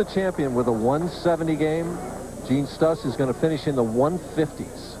is the champion with a 170 game. Gene Stus is going to finish in the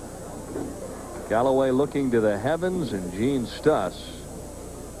 150s. Galloway looking to the heavens, and Gene Stus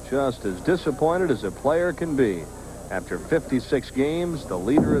just as disappointed as a player can be. After 56 games, the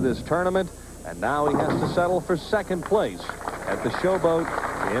leader of this tournament, and now he has to settle for 2nd place at the Showboat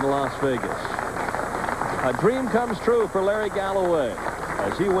in Las Vegas. A dream comes true for Larry Galloway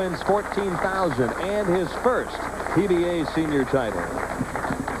as he wins $14,000 and his first PBA senior title.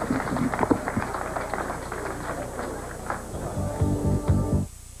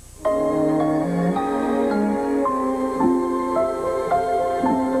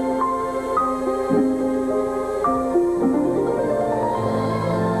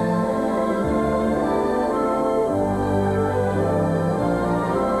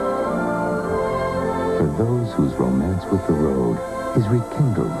 For those whose romance with the road is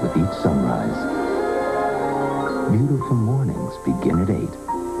rekindled with each sunrise. Beautiful mornings begin at 8.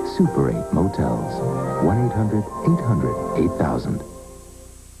 Super 8 Motels. 1-800-800-8000.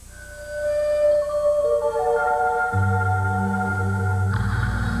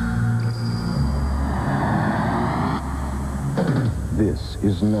 This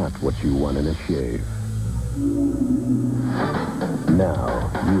is not what you want in a shave.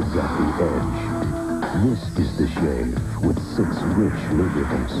 Now you've got the edge. This is the shave with 6 rich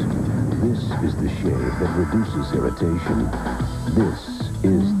lubricants. This is the shave that reduces irritation. This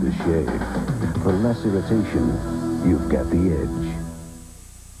is the shave. For less irritation, you've got the edge.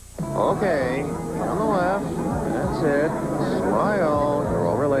 Okay, on the left. That's it. Smile. You're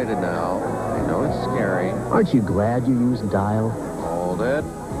all related now. I know it's scary. Aren't you glad you used dial? Hold it.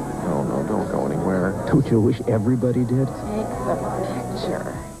 No, no, don't go anywhere. Don't you wish everybody did? Take the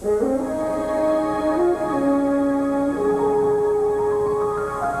picture.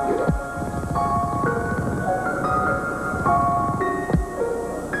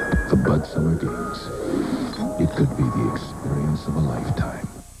 Summer Games. It could be the experience of a lifetime.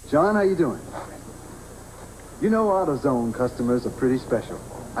 John, how you doing? You know AutoZone customers are pretty special.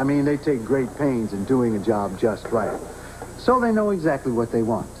 I mean, they take great pains in doing a job just right. So they know exactly what they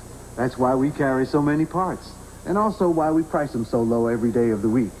want. That's why we carry so many parts. And also why we price them so low every day of the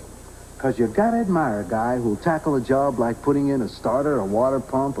week. Because you gotta admire a guy who'll tackle a job like putting in a starter, a water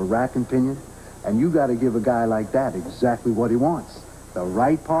pump, a rack and pinion. And you gotta give a guy like that exactly what he wants. The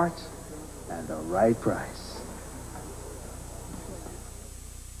right parts and the right price.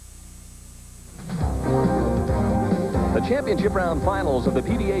 The The championship round finals of the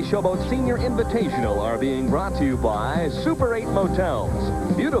PBA Showboat Senior Invitational are being brought to you by Super 8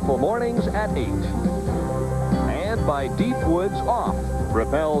 Motels. Beautiful mornings at 8. And by Deep Woods Off.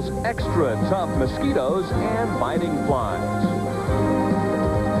 Repels extra tough mosquitoes and biting flies.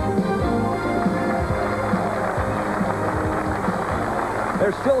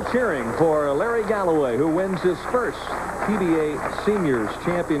 They're still cheering for Larry Galloway, who wins his first PBA Seniors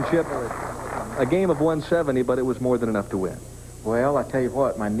Championship. A game of 170, but it was more than enough to win. Well, I tell you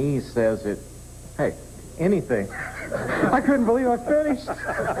what, my niece says it. Hey, anything. I couldn't believe I finished.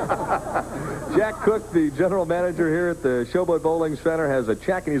 Jack Cook, the general manager here at the Showboat Bowling Center, has a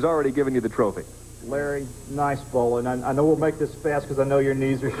check, and he's already given you the trophy. Larry, nice bowling. I know we'll make this fast because I know your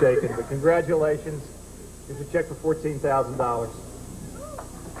knees are shaking, but congratulations. Here's a check for $14,000.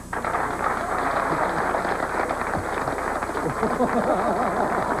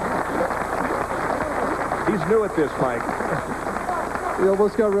 He's new at this, Mike. He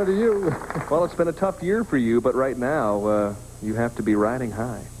almost got rid of you. Well, it's been a tough year for you, but right now, you have to be riding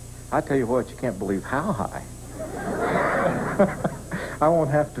high. I tell you what, you can't believe how high. I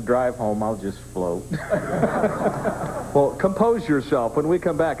won't have to drive home. I'll just float. Well, compose yourself. When we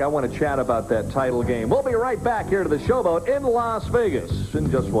come back, I want to chat about that title game. We'll be right back here to the Showboat in Las Vegas in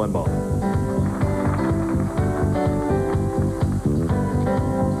just one moment.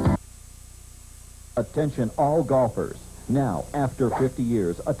 Attention all golfers. Now, after 50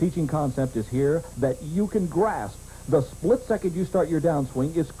 years, a teaching concept is here that you can grasp. The split second you start your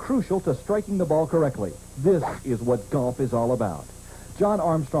downswing is crucial to striking the ball correctly. This is what golf is all about. John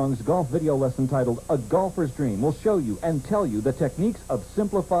Armstrong's golf video lesson titled A Golfer's Dream will show you and tell you the techniques of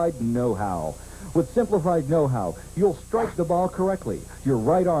simplified know-how. With simplified know-how, you'll strike the ball correctly. Your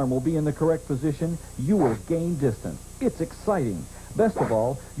right arm will be in the correct position. You will gain distance. It's exciting. Best of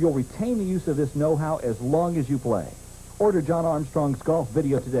all, you'll retain the use of this know-how as long as you play. Order John Armstrong's golf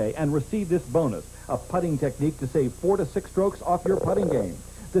video today and receive this bonus, a putting technique to save 4 to 6 strokes off your putting game.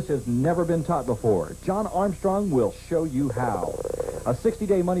 This has never been taught before. John Armstrong will show you how. A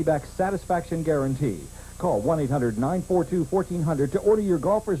 60-day money-back satisfaction guarantee. Call 1-800-942-1400 to order your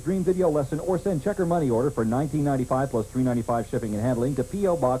golfer's dream video lesson or send check or money order for $19.95 plus $3.95 shipping and handling to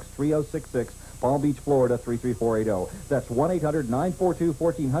P.O. Box 3066, Palm Beach, Florida 33480. That's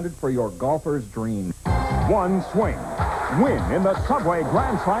 1-800-942-1400 for your golfer's dream. One swing. Win in the Subway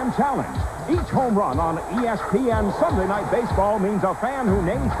Grand Slam Challenge. Each home run on ESPN Sunday Night Baseball means a fan who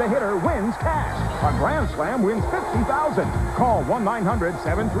names the hitter wins cash. A Grand Slam wins $50,000. Call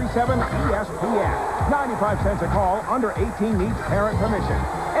 1-900-737-ESPN. 95 cents a call, under 18 needs parent permission.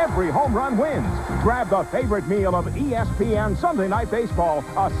 Every home run wins. Grab the favorite meal of ESPN Sunday Night Baseball,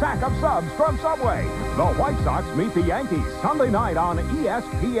 a sack of subs from Subway. The White Sox meet the Yankees Sunday night on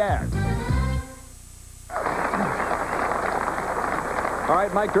ESPN. All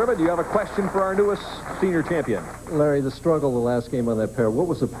right, Mike Durbin, do you have a question for our newest senior champion? Larry, the struggle the last game on that pair, what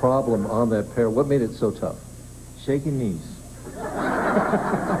was the problem on that pair? What made it so tough? Shaking knees.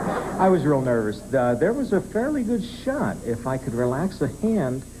 I was real nervous. There was a fairly good shot. If I could relax the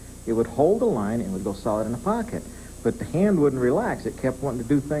hand, it would hold the line and would go solid in the pocket. But the hand wouldn't relax. It kept wanting to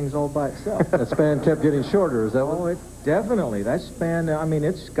do things all by itself. That span kept getting shorter, is that what? Oh, it definitely. That span, I mean,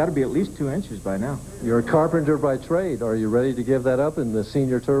 it's got to be at least 2 inches by now. You're a carpenter by trade. Are you ready to give that up in the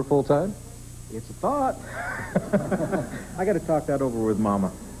senior tour full time? It's a thought. I got to talk that over with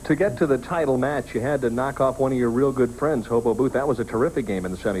Mama. To get to the title match, you had to knock off one of your real good friends, Hobo Boothe. That was a terrific game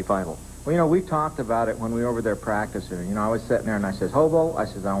in the semifinal. Well, you know, we talked about it when we were over there practicing. You know, I was sitting there and I says, Hobo, I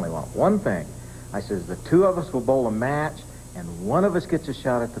says, I only want one thing. I says, the two of us will bowl a match, and one of us gets a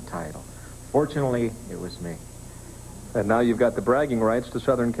shot at the title. Fortunately, it was me. And now you've got the bragging rights to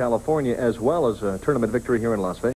Southern California as well as a tournament victory here in Las Vegas.